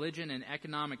on Religion and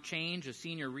Economic Change, a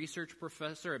senior research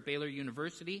professor at Baylor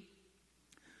University.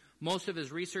 Most of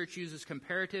his research uses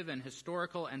comparative and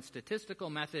historical and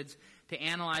statistical methods to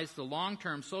analyze the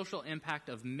long-term social impact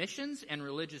of missions and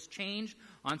religious change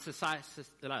on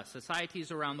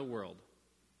societies around the world.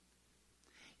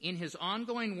 In his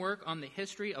ongoing work on the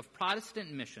history of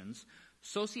Protestant missions,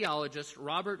 sociologist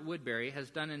Robert Woodbury has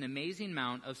done an amazing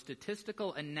amount of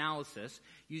statistical analysis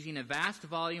using a vast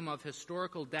volume of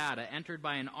historical data entered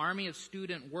by an army of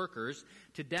student workers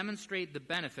to demonstrate the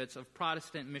benefits of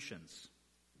Protestant missions.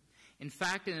 In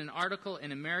fact, in an article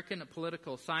in American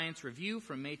Political Science Review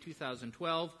from May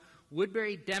 2012,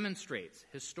 Woodbury demonstrates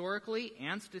historically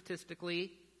and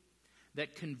statistically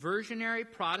that conversionary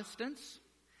Protestants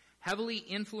heavily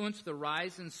influenced the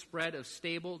rise and spread of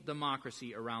stable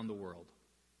democracy around the world.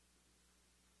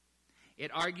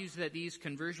 It argues that these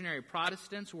conversionary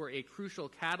Protestants were a crucial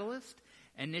catalyst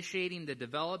initiating the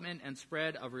development and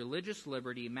spread of religious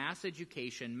liberty, mass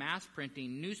education, mass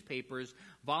printing, newspapers,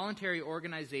 voluntary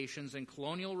organizations, and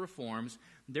colonial reforms,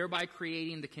 thereby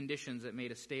creating the conditions that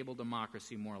made a stable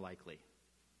democracy more likely.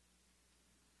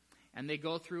 And they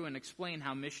go through and explain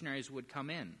how missionaries would come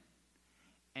in,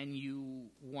 and you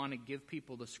want to give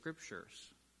people the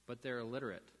scriptures, but they're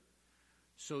illiterate.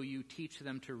 So you teach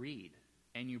them to read,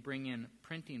 and you bring in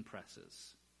printing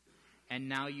presses. And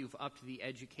now you've upped the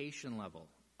education level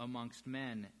amongst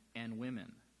men and women.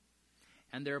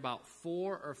 And there are about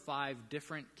 4 or 5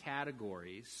 different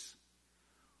categories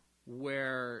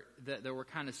where there were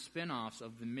kind of spin-offs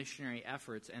of the missionary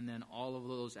efforts, and then all of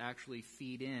those actually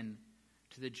feed in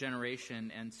to the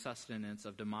generation and sustenance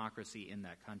of democracy in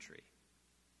that country.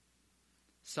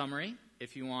 Summary: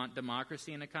 if you want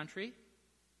democracy in a country,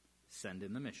 send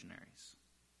in the missionaries.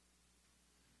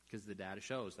 Because the data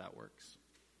shows that works.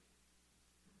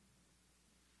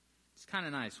 It's kind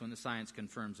of nice when the science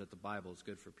confirms that the Bible is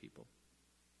good for people.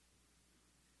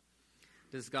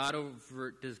 Does God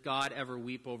ever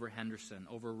weep over Henderson,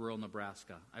 over rural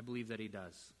Nebraska? I believe that he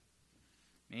does.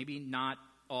 Maybe not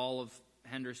all of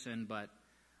Henderson, but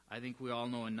I think we all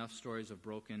know enough stories of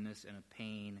brokenness and of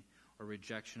pain or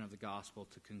rejection of the gospel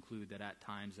to conclude that at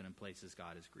times and in places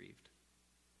God is grieved.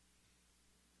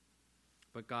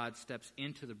 But God steps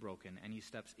into the broken, and he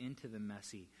steps into the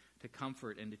messy to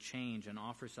comfort and to change and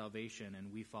offer salvation,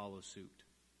 and we follow suit.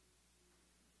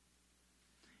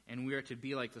 And we are to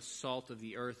be like the salt of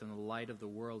the earth and the light of the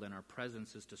world, and our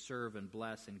presence is to serve and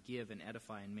bless and give and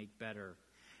edify and make better.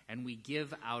 And we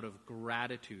give out of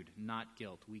gratitude, not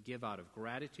guilt. We give out of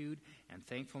gratitude and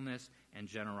thankfulness and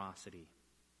generosity.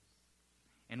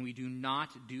 And we do not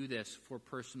do this for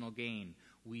personal gain.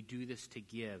 We do this to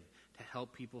give, to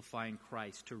help people find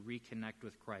Christ, to reconnect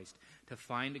with Christ, to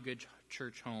find a good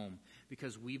church home,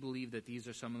 because we believe that these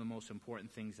are some of the most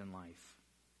important things in life.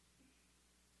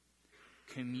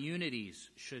 Communities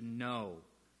should know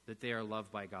that they are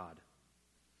loved by God.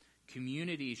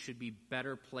 Communities should be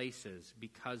better places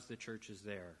because the church is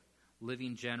there,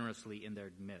 living generously in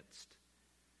their midst.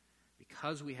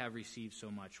 Because we have received so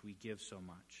much, we give so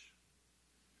much.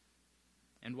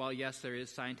 And while, yes, there is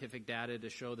scientific data to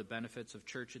show the benefits of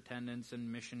church attendance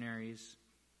and missionaries,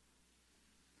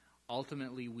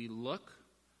 ultimately we look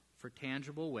for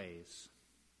tangible ways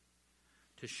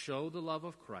to show the love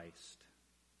of Christ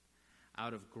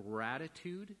out of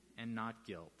gratitude and not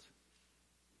guilt,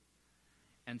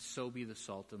 and so be the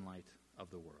salt and light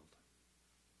of the world.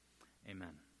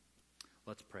 Amen.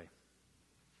 Let's pray.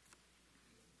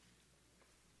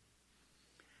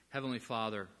 Heavenly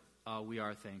Father, we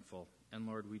are thankful. And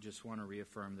Lord, we just want to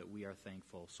reaffirm that we are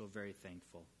thankful, so very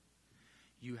thankful.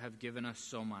 You have given us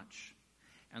so much.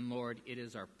 And Lord, it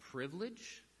is our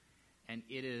privilege and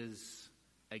it is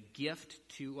a gift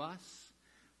to us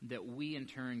that we in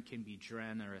turn can be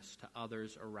generous to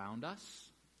others around us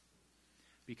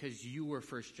because you were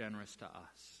first generous to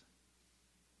us.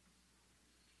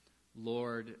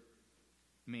 Lord,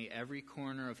 may every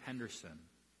corner of Henderson,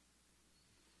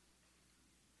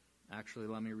 actually,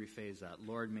 let me rephrase that.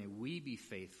 Lord, may we be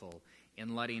faithful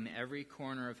in letting every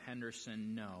corner of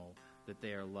Henderson know that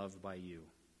they are loved by you.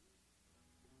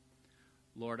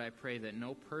 Lord, I pray that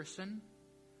no person,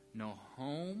 no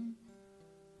home,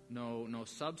 no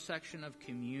subsection of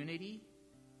community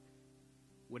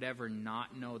would ever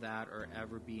not know that or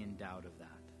ever be in doubt of that.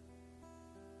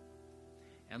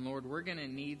 And Lord, we're going to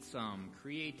need some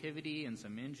creativity and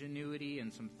some ingenuity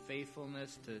and some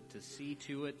faithfulness to see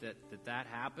to it that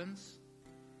happens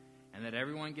and that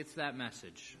everyone gets that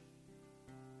message.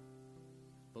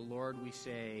 But Lord, we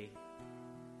say,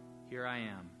 here I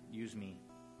am, use me.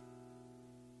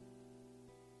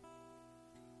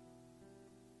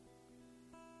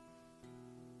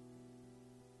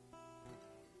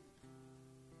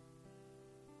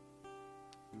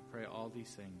 We pray all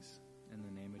these things in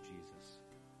the name of Jesus.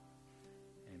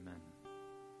 Amen.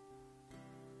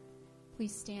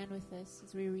 Please stand with us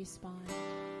as we respond.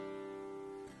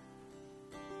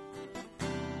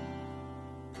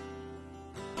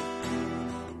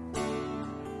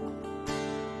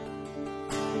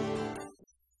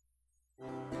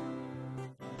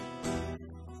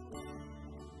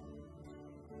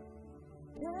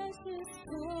 Precious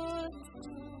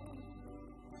cornerstone,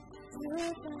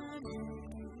 your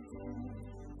foundation,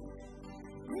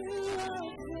 you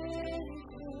are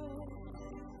faithful,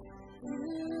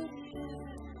 you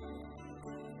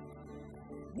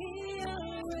we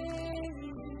are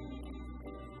waiting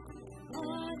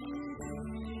on you,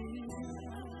 Jesus.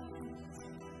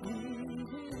 We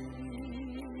believe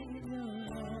your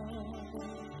love.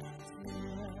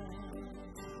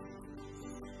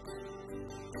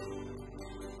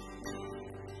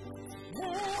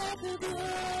 Let the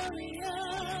glory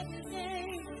of your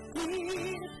name be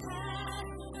the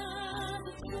passion of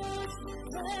the church.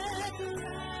 Let the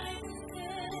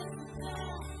righteousness of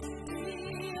God be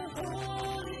a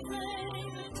holy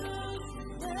flame of truth.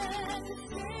 Let the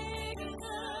singing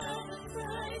of the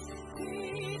Christ be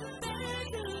the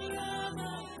measure of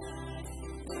our life.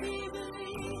 We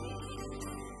believe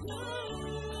your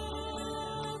love.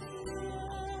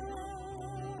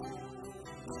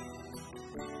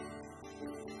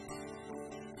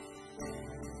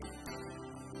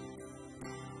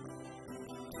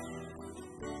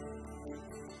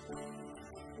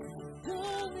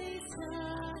 Holy Son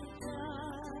of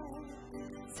God,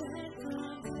 sent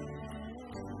from heaven,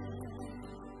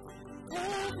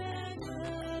 love and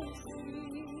mercy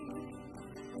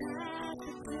at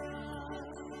the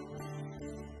cross.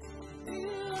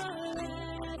 You are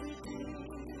everything.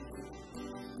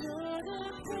 You're the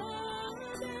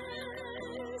promise.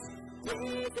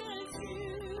 Jesus,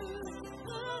 you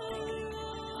are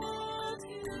all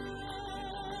to us.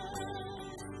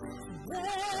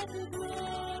 Let the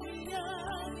glory of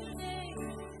your name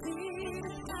be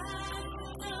the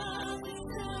passion of the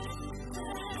church.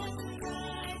 Let the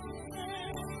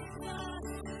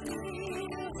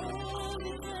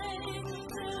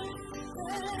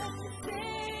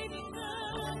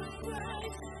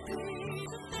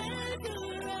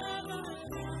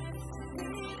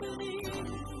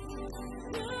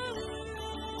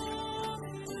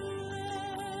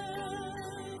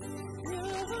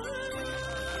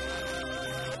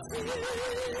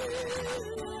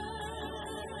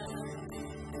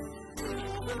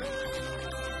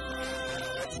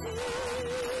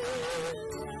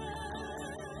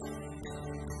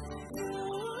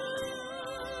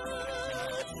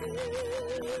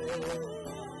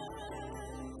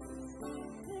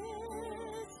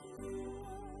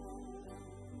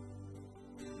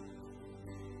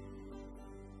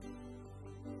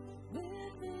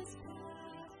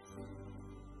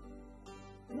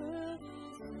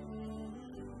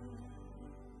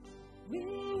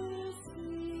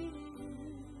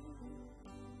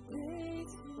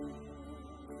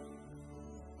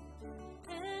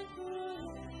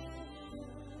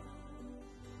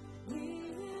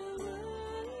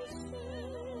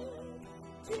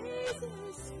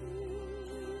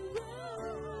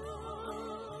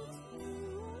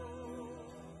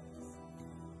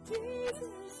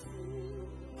Jesus,